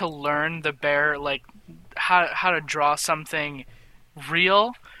better to learn the bare like how to draw something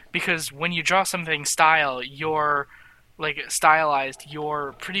real, because when you draw something you're stylized,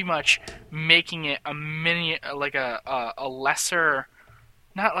 you're pretty much making it a mini, like a lesser,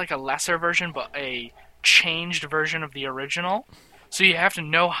 not like a lesser version, but a changed version of the original. So you have to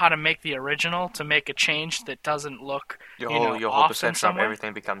know how to make the original to make a change that doesn't look your whole perception of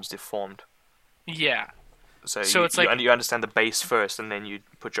everything becomes deformed. Yeah. So it's like you understand the base first, and then you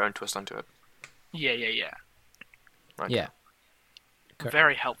put your own twist onto it. Yeah. Okay. Yeah.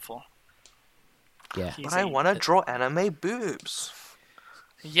 Very helpful. Yeah. But I want to draw anime boobs.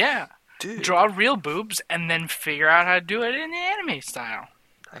 Yeah. Dude. Draw real boobs and then figure out how to do it in the anime style.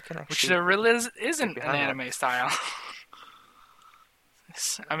 I can actually. Which there really isn't an anime style.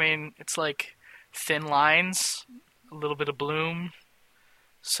 I mean, it's like thin lines, a little bit of bloom,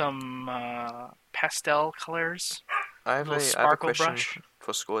 some pastel colors. I have a question brush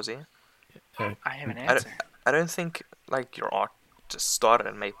for Scorci. I have an answer. I don't think like your art just started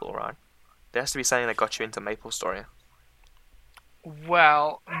in Maple, right? There has to be something that got you into Maple Story.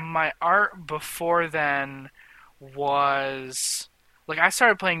 Well, my art before then was like I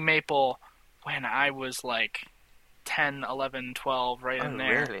started playing Maple when I was like 10, 11, 12, right in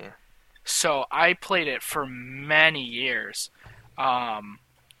there. Really? So I played it for many years. I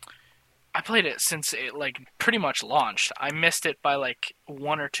played it since it like pretty much launched. I missed it by like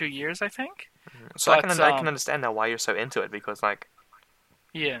 1 or 2 years, I think. So I can understand now why you're so into it, because like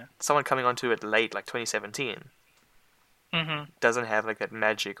someone coming onto it late, like 2017, doesn't have like that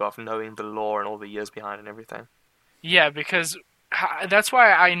magic of knowing the lore and all the years behind and everything. Yeah, because that's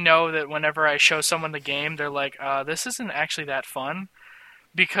why I know that whenever I show someone the game, they're like, this isn't actually that fun.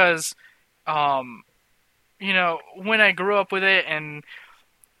 Because, when I grew up with it, and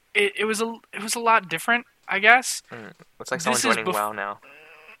it was a lot different, I guess. It's like someone joining WoW now.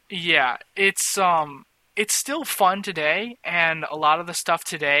 Yeah, it's still fun today, and a lot of the stuff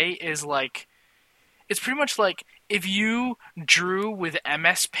today is like, it's pretty much like if you drew with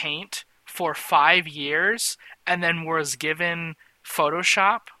MS Paint for 5 years and then was given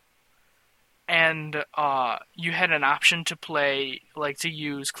Photoshop, and you had an option to to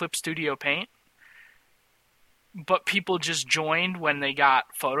use Clip Studio Paint, but people just joined when they got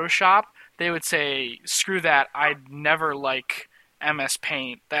Photoshop, they would say, screw that, I'd never like MS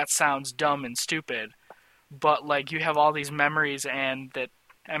Paint, that sounds dumb and stupid. But like you have all these memories, and that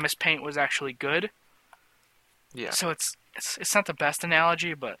MS Paint was actually good. Yeah. So it's not the best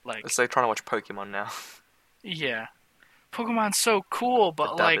analogy, but like it's like trying to watch Pokemon now. Yeah. Pokemon's so cool,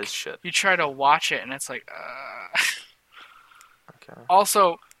 but like you try to watch it and it's like Okay.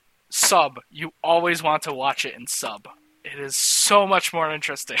 Also, sub. You always want to watch it in sub. It is so much more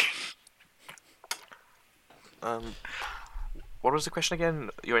interesting. What was the question again?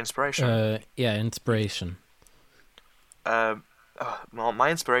 Your inspiration? Inspiration. Well, my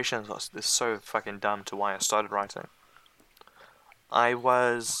inspiration is so fucking dumb to why I started writing. I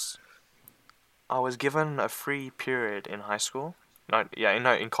was given a free period in high school.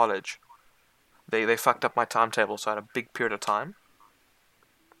 In college. They fucked up my timetable, so I had a big period of time.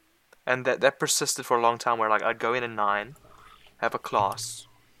 And that persisted for a long time, where like I'd go in at 9, have a class,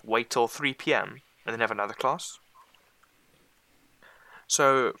 wait till 3 p.m, and then have another class.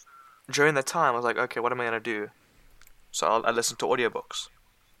 So during that time, I was like, okay, what am I going to do? So I listened to audiobooks.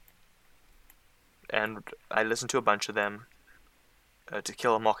 And I listened to a bunch of them. To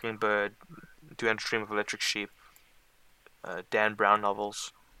Kill a Mockingbird, 200 Dream of Electric Sheep, Dan Brown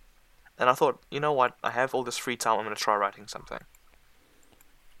novels. And I thought, you know what? I have all this free time. I'm going to try writing something.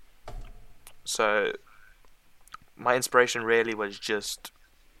 So my inspiration really was just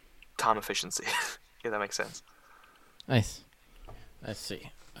time efficiency. If that makes sense. Nice. I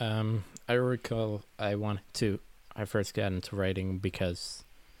see. I recall I first got into writing because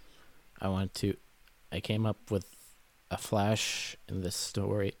I came up with a flash in this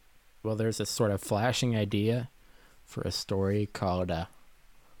story. Well, there's this sort of flashing idea for a story called,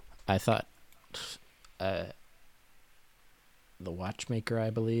 I thought, The Watchmaker, I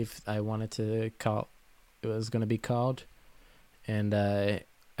believe I wanted to call it was going to be called. And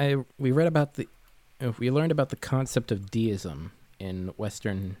we learned about the concept of deism in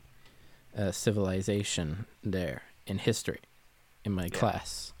Western civilization there in history in my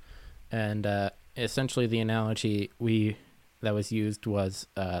class. And essentially the analogy that was used was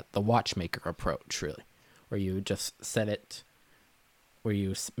the watchmaker approach, really, where you just set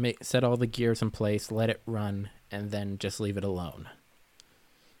all the gears in place, let it run, and then just leave it alone.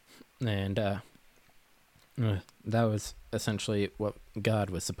 And that was essentially what God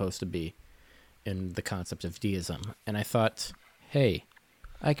was supposed to be in the concept of deism. And I thought, hey,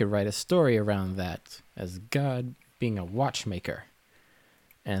 I could write a story around that as God being a watchmaker.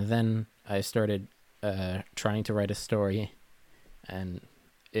 And then I started trying to write a story, and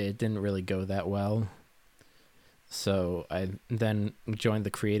it didn't really go that well. So I then joined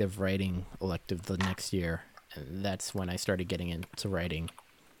the creative writing elective the next year, and that's when I started getting into writing.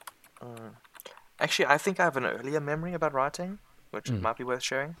 Actually, I think I have an earlier memory about writing, which might be worth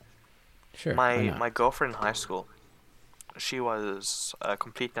sharing. Sure. My girlfriend in high school, she was a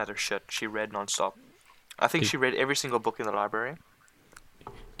complete nut of shit. She read nonstop. I think she read every single book in the library.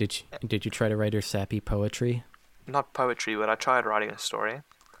 Did you try to write her sappy poetry? Not poetry, but I tried writing a story.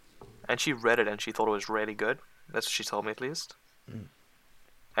 And she read it and she thought it was really good. That's what she told me, at least.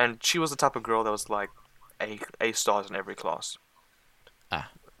 And she was the type of girl that was like A stars in every class. I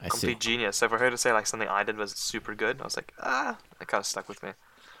Complete genius. So for her to say like something I did was super good, I was like, it kind of stuck with me.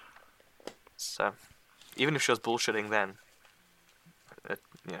 So even if she was bullshitting then, it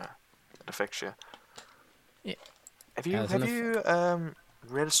affects you. Yeah. Have you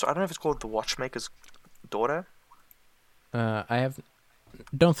read a story? I don't know if it's called The Watchmaker's Daughter. I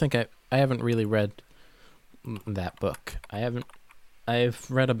haven't really read that book. I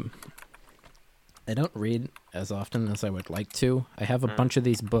don't read as often as I would like to. I have a bunch of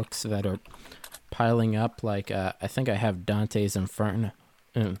these books that are piling up. Like I think I have Dante's Inferno,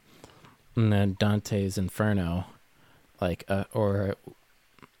 like or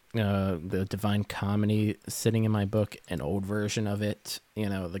the Divine Comedy sitting in my book, an old version of it.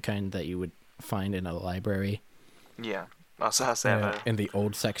 The kind that you would find in a library. Yeah, also in the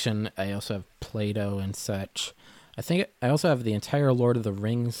old section. I also have Plato and such. I think I also have the entire Lord of the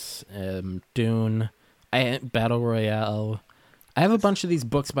Rings, Dune, Battle Royale. I have a bunch of these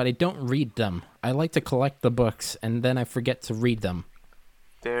books, but I don't read them. I like to collect the books, and then I forget to read them.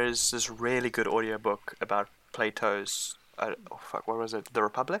 There's this really good audiobook about Plato's, what was it? The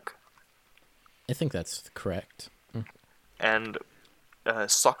Republic? I think that's correct. And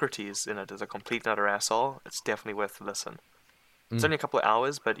Socrates in it is a complete and utter asshole. It's definitely worth the listen. It's only a couple of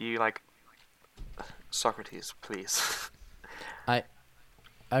hours, but you like... Socrates, please. The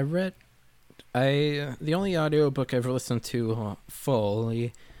only audiobook I've listened to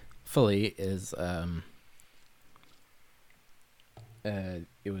fully is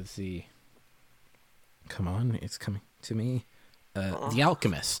it was the come on, it's coming to me. The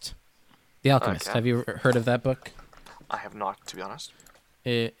Alchemist. The Alchemist. Okay. Have you heard of that book? I have not, to be honest.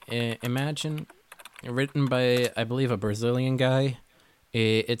 Imagine, written by I believe a Brazilian guy.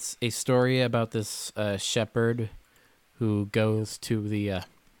 It's a story about this shepherd who goes to the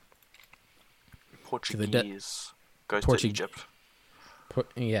Portuguese goes to Egypt.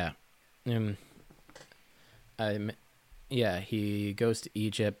 He goes to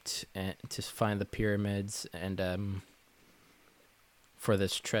Egypt to find the pyramids and for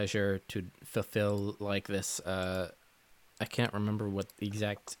this treasure to fulfill like this. I can't remember what the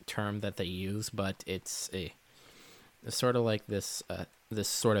exact term that they use, but it's sort of like this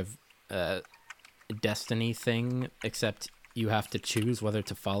sort of destiny thing, except you have to choose whether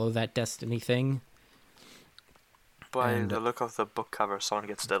to follow that destiny thing. By the look of the book cover, someone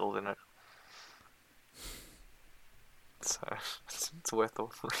gets diddled in it. So it's worth the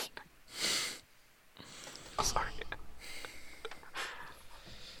read. Sorry.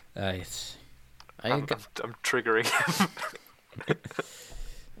 I'm triggering him.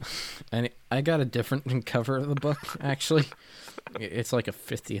 And I got a different cover of the book, actually. It's like a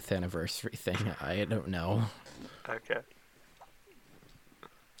 50th anniversary thing. I don't know. Okay.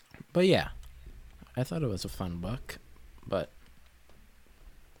 But yeah, I thought it was a fun book. But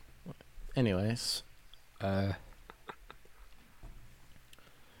anyways,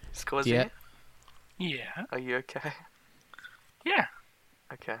 Scorci? yeah. Yeah. Are you okay? Yeah.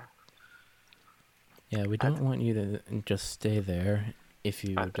 Okay. Yeah, we don't want you to just stay there. If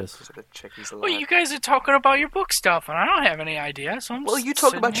you just sort of check he's alive. Well, you guys are talking about your book stuff, and I don't have any idea, so I'm Well, just you talk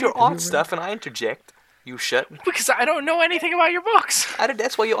sitting about here. your art stuff, and I interject. You shit. Because I don't know anything about your books.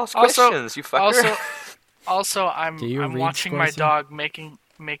 That's why you ask Also- questions, you fucker. Also, Do you I'm read, watching my Scorci? dog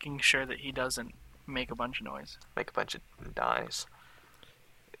making sure that he doesn't make a bunch of noise. Make a bunch of dies.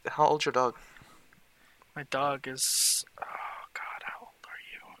 How old's your dog? My dog is, oh God, how old are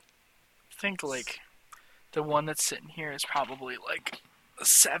you? I think like the one that's sitting here is probably like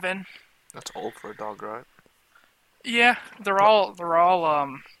 7. That's old for a dog, right? Yeah, they're all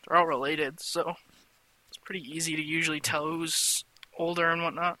related, so it's pretty easy to usually tell who's older and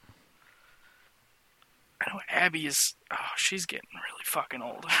whatnot. I know Abby is, she's getting really fucking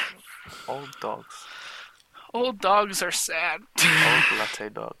old. Old dogs. Old dogs are sad. Old latte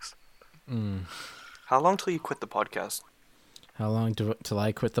dogs. Mm. How long till you quit the podcast? How long till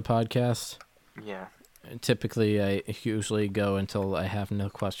I quit the podcast? Yeah. Typically, I usually go until I have no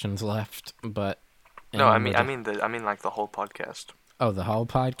questions left. But No, I mean like the whole podcast. Oh, the whole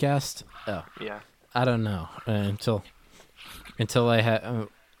podcast? Oh, Yeah. I don't know until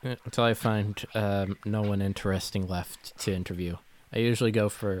I find no one interesting left to interview. I usually go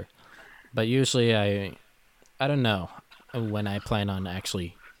for, but usually I don't know when I plan on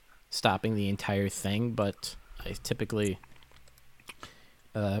actually stopping the entire thing. But I typically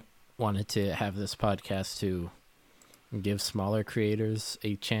wanted to have this podcast to give smaller creators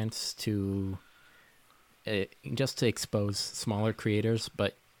a chance to just to expose smaller creators.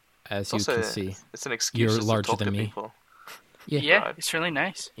 But as you can see, it's an excuse you're just to larger talk than to me. people. Yeah, Right. it's really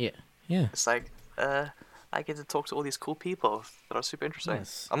nice. Yeah. It's like, I get to talk to all these cool people that are super interesting.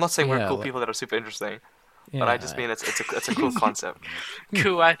 Yes. I'm not saying we're Yeah, cool like- people that are super interesting, Yeah, but I just mean it's a cool concept.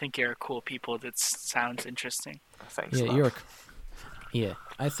 Cool, I think you're cool people. That sounds interesting. Thanks. yeah, love. yeah.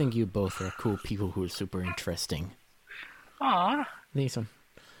 I think you both are cool people who are super interesting. Aw. These one,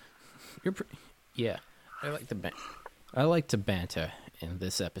 yeah. I like to banter in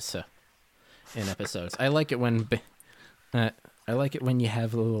this episode. In episodes, I like it when you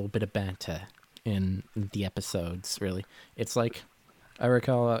have a little bit of banter in the episodes. Really, it's like I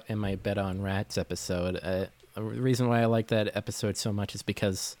recall in my Bet on Rats episode. The reason why I like that episode so much is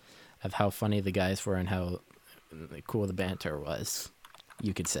because of how funny the guys were and how cool the banter was.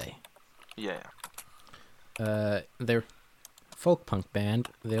 You could say. Yeah. They're folk punk band.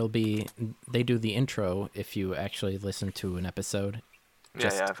 They do the intro if you actually listen to an episode.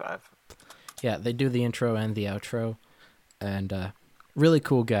 I've Yeah, they do the intro and the outro, and really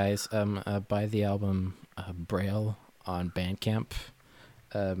cool guys. Buy the album Braille on Bandcamp.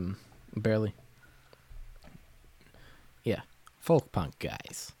 Barely. Yeah, folk punk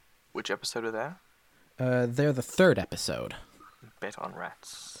guys. Which episode are there? They're the 3rd episode. Bet on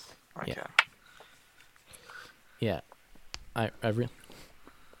Rats. Okay. Yeah,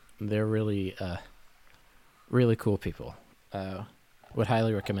 they're really really cool people. Would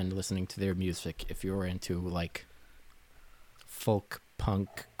highly recommend listening to their music if you're into like folk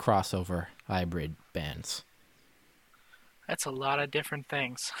punk crossover hybrid bands. That's a lot of different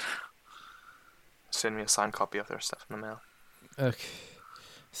things. Send me a signed copy of their stuff in the mail. Okay.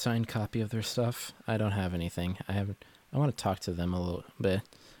 Signed copy of their stuff. I don't have anything. I want to talk to them a little bit.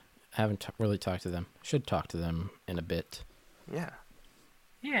 I haven't really talked to them. Should talk to them in a bit. Yeah.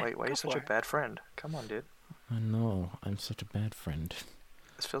 Yeah. Wait, why are you such a bad friend? Come on, dude. I know. I'm such a bad friend.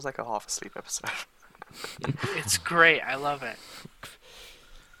 This feels like a 2aSLEEP episode. It's great. I love it.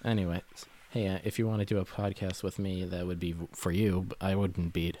 Anyway, hey, if you want to do a podcast with me, that would be for you. But I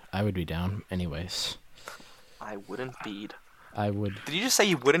would be down anyways. I wouldn't bead. I would. Did you just say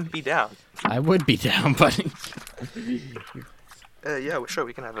you wouldn't be down? I would be down, but Yeah, well, sure,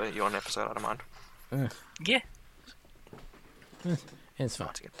 we can have you on an episode, I don't mind. Yeah. it's fine.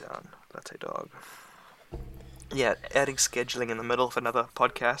 About to get down. That's a dog. Yeah, adding scheduling in the middle of another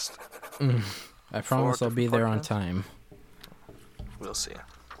podcast. I promise I'll be there on time. We'll see.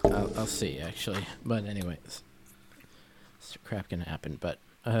 I'll see, actually. But anyways, crap can happen. But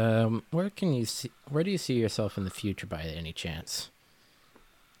where do you see yourself in the future by any chance?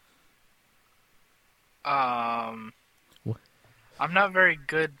 What? I'm not very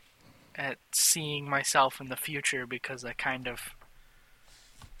good at seeing myself in the future because I kind of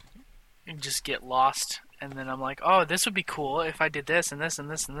just get lost, and then I'm like, oh, this would be cool if I did this and this and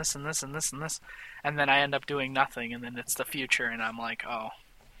this and this and this and this and this, and then I end up doing nothing, and then it's the future, and I'm like, oh.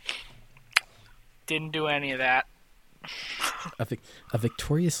 Didn't do any of that. A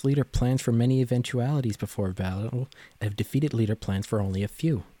victorious leader plans for many eventualities before battle. A defeated leader plans for only a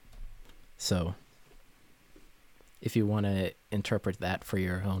few. So, if you want to interpret that for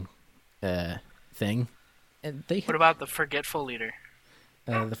your own thing, What about the forgetful leader?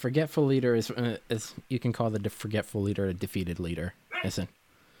 The forgetful leader is you can call the forgetful leader a defeated leader, isn't?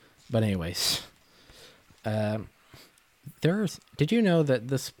 But anyways, did you know that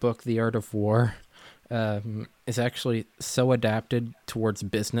this book, The Art of War, is actually so adapted towards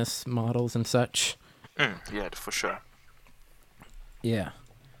business models and such? Yeah, for sure. Yeah,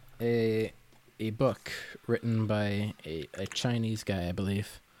 a book written by a Chinese guy, I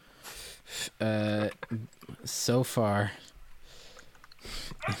believe. So far,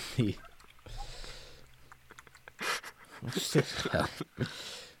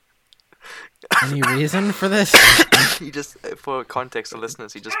 any reason for this? He just, for context to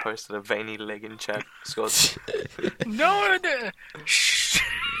listeners, he just posted a veiny leg in chat. Scorci. No, shh.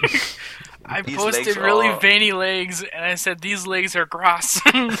 I These posted legs really are- veiny legs, and I said these legs are gross.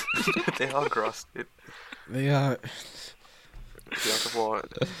 They are gross, dude. They are. The Art of War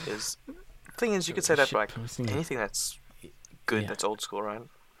is... Thing is, you could say that for like Shitposting. anything that's good, Yeah. that's old school, right?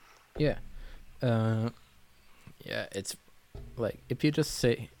 Yeah. Yeah, it's like if you just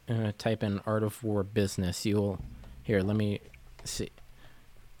say type in Art of War business, you'll here, let me see.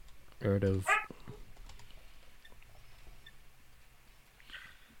 Art of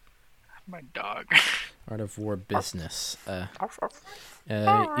My dog. Art of War business. Arf, arf.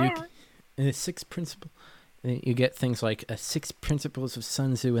 Six principle. You get things like 6 principles of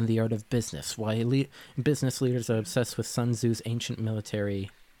Sun Tzu and the art of business. Why business leaders are obsessed with Sun Tzu's ancient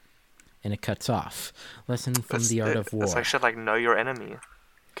military, and it cuts off. Lesson from the art of war. It's actually like know your enemy,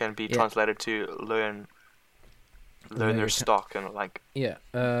 can be translated to learn their stock and like. Yeah.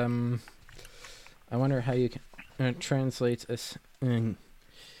 I wonder how you can translate this.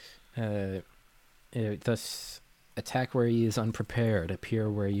 Thus, attack where he is unprepared,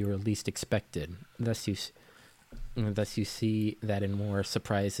 appear where you are least expected. Thus you see that in war,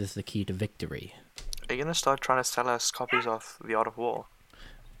 surprise is the key to victory. Are you gonna start trying to sell us copies of The Art of War?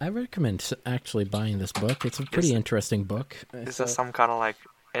 I recommend actually buying this book. It's a pretty interesting book. Is this some kind of like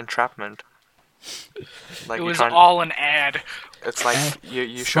entrapment? Like It you're was trying, all an ad. it's like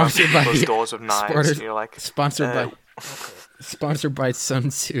you show up Sponsored by people's doors with knives, and you're like, Sponsored by Sun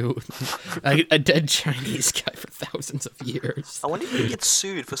Tzu, a dead Chinese guy for thousands of years. I wonder if you get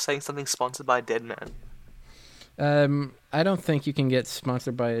sued for saying something sponsored by a dead man. I don't think you can get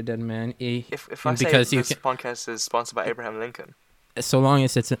sponsored by a dead man. If I because say you this podcast is sponsored by Abraham Lincoln, so long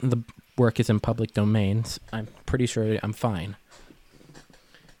as the work is in public domains, I'm pretty sure I'm fine.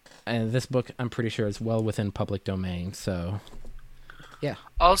 And this book, I'm pretty sure, is well within public domain. So, yeah.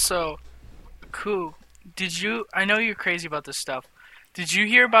 Also, Ku, I know you're crazy about this stuff. Did you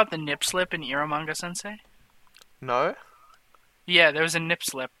hear about the nip slip in Iramanga Sensei? no. Yeah, there was a nip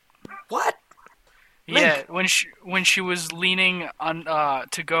slip. What? Yeah, when she was leaning on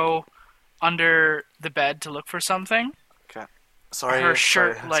to go under the bed to look for something, Okay. Sorry. her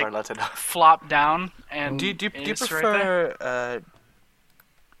shirt sorry, let it out. flopped down, and Do you it's right there. prefer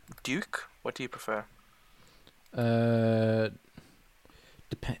Duke? What do you prefer?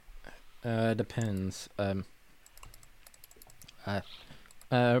 Depends.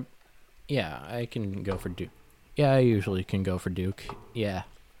 Yeah, I can go for Duke. Yeah, I usually can go for Duke. Yeah,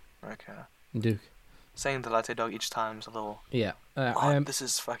 Okay. Duke. Saying the latte dog each time is a little. Yeah. This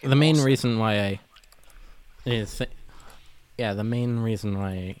is fucking. The main awesome. reason why the main reason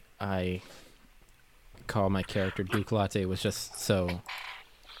why I call my character Duke Latte was just so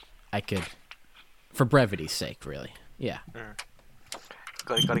I could, for brevity's sake, really. Yeah.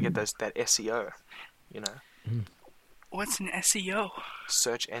 Got to get that SEO, you know. What's an SEO?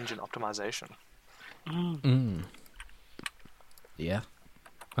 Search engine optimization. Yeah.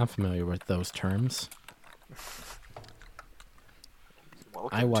 I'm familiar with those terms.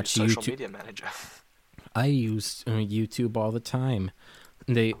 Welcome I watch to Social YouTube. Media Manager. I use YouTube all the time.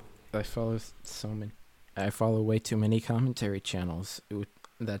 I follow way too many commentary channels.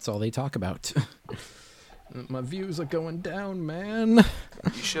 That's all they talk about. My views are going down, man.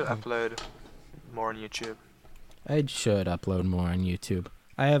 You should upload more on YouTube. I should upload more on YouTube.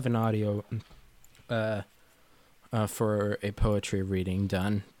 I have an audio for a poetry reading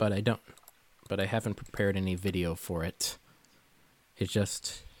done, but I haven't prepared any video for it. It's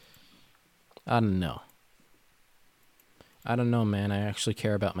just, I don't know. I don't know, man. I actually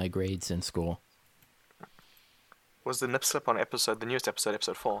care about my grades in school. Was the nip slip on the newest episode,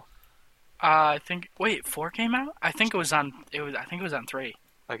 episode 4? I think. Wait, 4 came out? I think it was on 3.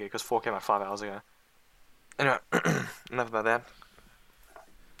 Okay, because 4 came out 5 hours ago. Anyway, enough about that.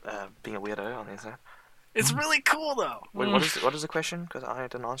 Being a weirdo on the internet. It's really cool though. Wait, what is the question? Because I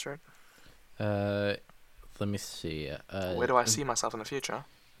didn't answer it. Let me see. Where do I see myself in the future?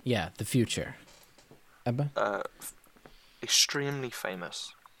 Yeah, the future. Extremely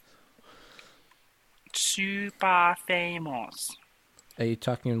famous. Super famous. Are you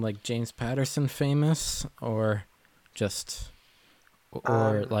talking like James Patterson famous, or just,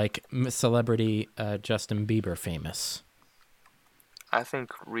 or like celebrity Justin Bieber famous? I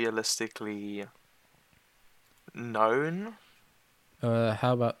think realistically known.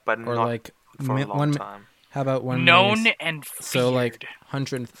 How about, but or not like for a long time. How about one known million, and feared. so like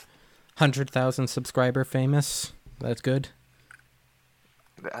 100,000 subscriber famous? That's good.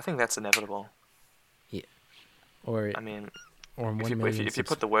 I think that's inevitable. Yeah. Or I mean, or if you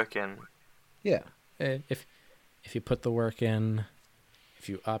put the work in. Yeah. If you put the work in, if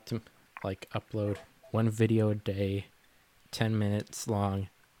you upload one video a day, 10 minutes long,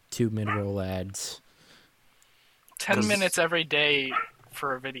 2 mid-roll ads. 10 minutes every day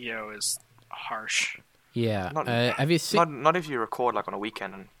for a video is harsh. Yeah. Not, have you seen? Not if you record like on a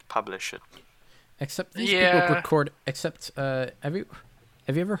weekend and publish it. Except these people record. Except have you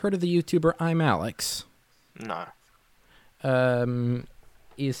ever heard of the YouTuber I'm Alex? No. Have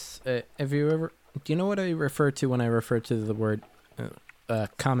you ever? Do you know what I refer to when I refer to the word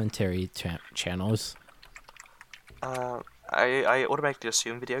commentary channels? I automatically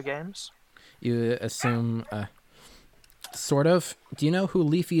assume video games. You assume, sort of. Do you know who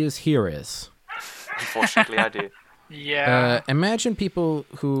Leafy is here is? Unfortunately, I do. Yeah. Imagine people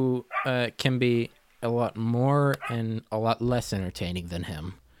who can be a lot more and a lot less entertaining than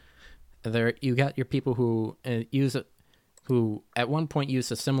him. You got your people who who at one point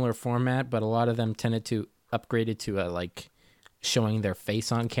used a similar format, but a lot of them tended to upgrade it to like showing their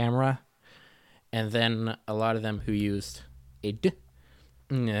face on camera, and then a lot of them who used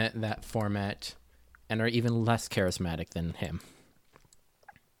that format and are even less charismatic than him.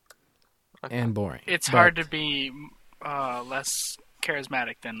 Okay. And boring. It's hard to be less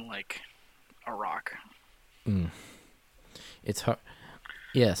charismatic than like a rock. It's hard.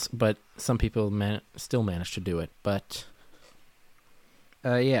 Yes, but some people still manage to do it. But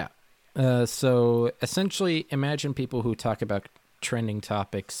yeah. So essentially, imagine people who talk about trending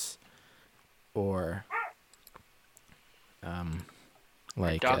topics, or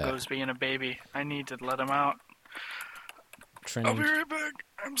like doggo's being a baby. I need to let him out. I'll be right back.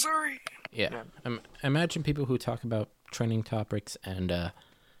 I'm sorry. Yeah. Imagine people who talk about trending topics and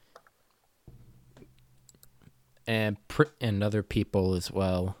other people as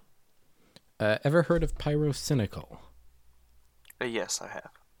well. Ever heard of Pyrocynical? Yes, I have.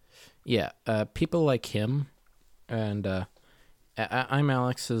 Yeah, people like him, and I'm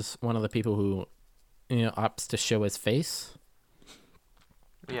Alex is one of the people who, opts to show his face.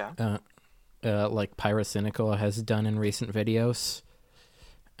 Yeah. Like Pyrocynical has done in recent videos,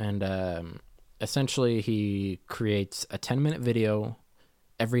 and essentially he creates a 10-minute video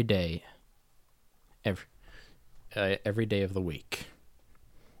every day, every day of the week.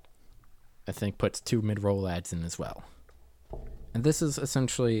 I think puts 2 mid-roll ads in as well. And this is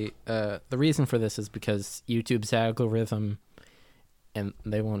essentially, the reason for this is because YouTube's algorithm, and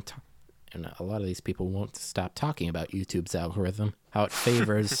they won't, and a lot of these people won't stop talking about YouTube's algorithm, how it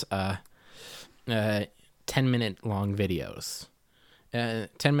favors 10-minute long videos.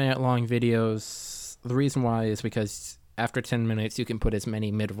 10-minute long videos, the reason why is because after 10 minutes you can put as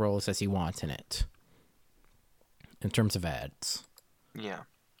many mid-rolls as you want in it. In terms of ads. Yeah.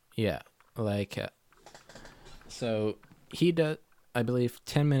 Yeah. Like, so he does, I believe,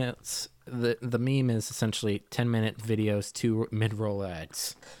 10 minutes. The meme is essentially 10-minute videos, 2 mid-roll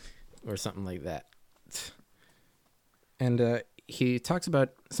ads, or something like that. And he talks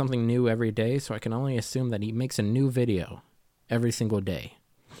about something new every day, so I can only assume that he makes a new video every single day.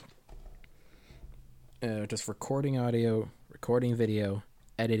 Just recording audio, recording video,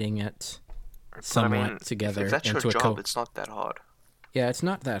 editing it somewhat together. If that's into your job, it's not that hard. Yeah, it's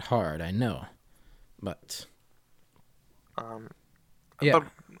not that hard, I know. But yeah.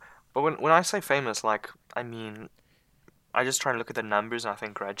 But when I say famous, like, I mean, I just try and look at the numbers and I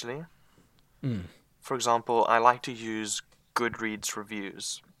think gradually. For example, I like to use Goodreads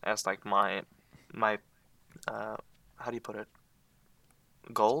reviews as like my how do you put it?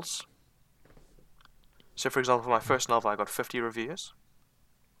 Goals. So for example, for my first novel I got 50 reviews.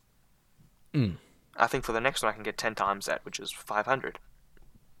 I think for the next one I can get 10 times that, which is 500.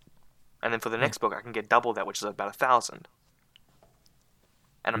 And then for the next book I can get double that, which is about 1,000.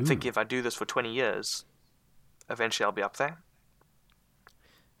 And I'm thinking if I do this for 20 years, eventually I'll be up there.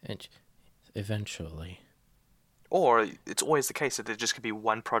 And eventually. Or it's always the case that there just could be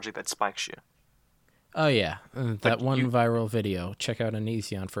one project that spikes you. Oh yeah, that Like, one viral video. Check out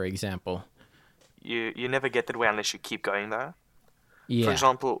Onision, for example. You never get that way unless you keep going though. Yeah. For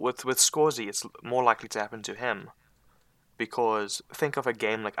example, with Scorci, it's more likely to happen to him because think of a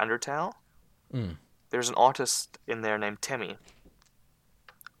game like Undertale. There's an artist in there named Temmie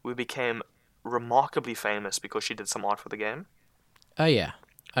who became remarkably famous because she did some art for the game. Oh yeah,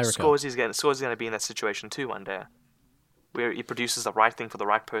 I recall. Scorci's going to be in that situation too one day, where he produces the right thing for the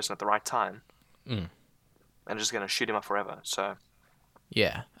right person at the right time, and just going to shoot him up forever. So.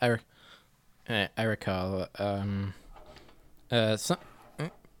 Yeah, I recall.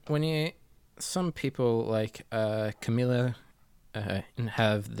 Some people like Camilla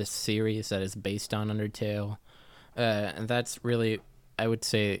have this series that is based on Undertale, and that's really, I would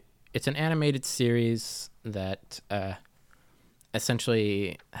say, it's an animated series that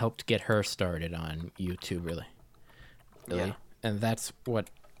essentially helped get her started on YouTube. Really, Yeah. and that's what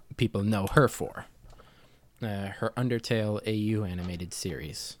people know her for. Her Undertale AU animated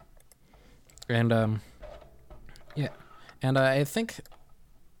series. And yeah, and I think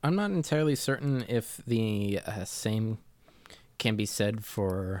I'm not entirely certain if the same can be said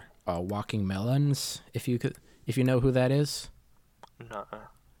for Walking Melons. If you know who that is. No.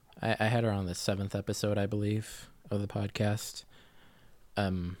 I had her on the 7th episode, I believe, of the podcast.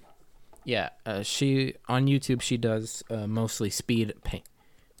 Yeah, she on YouTube she does mostly speed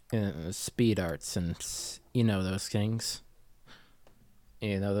arts and those things.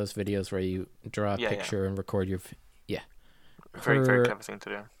 Those videos where you draw a picture and record your... Very, very clever thing to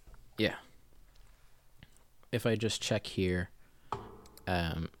do. Yeah. If I just check here,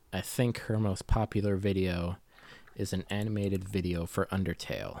 I think her most popular video is an animated video for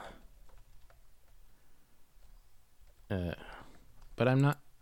Undertale. But I'm not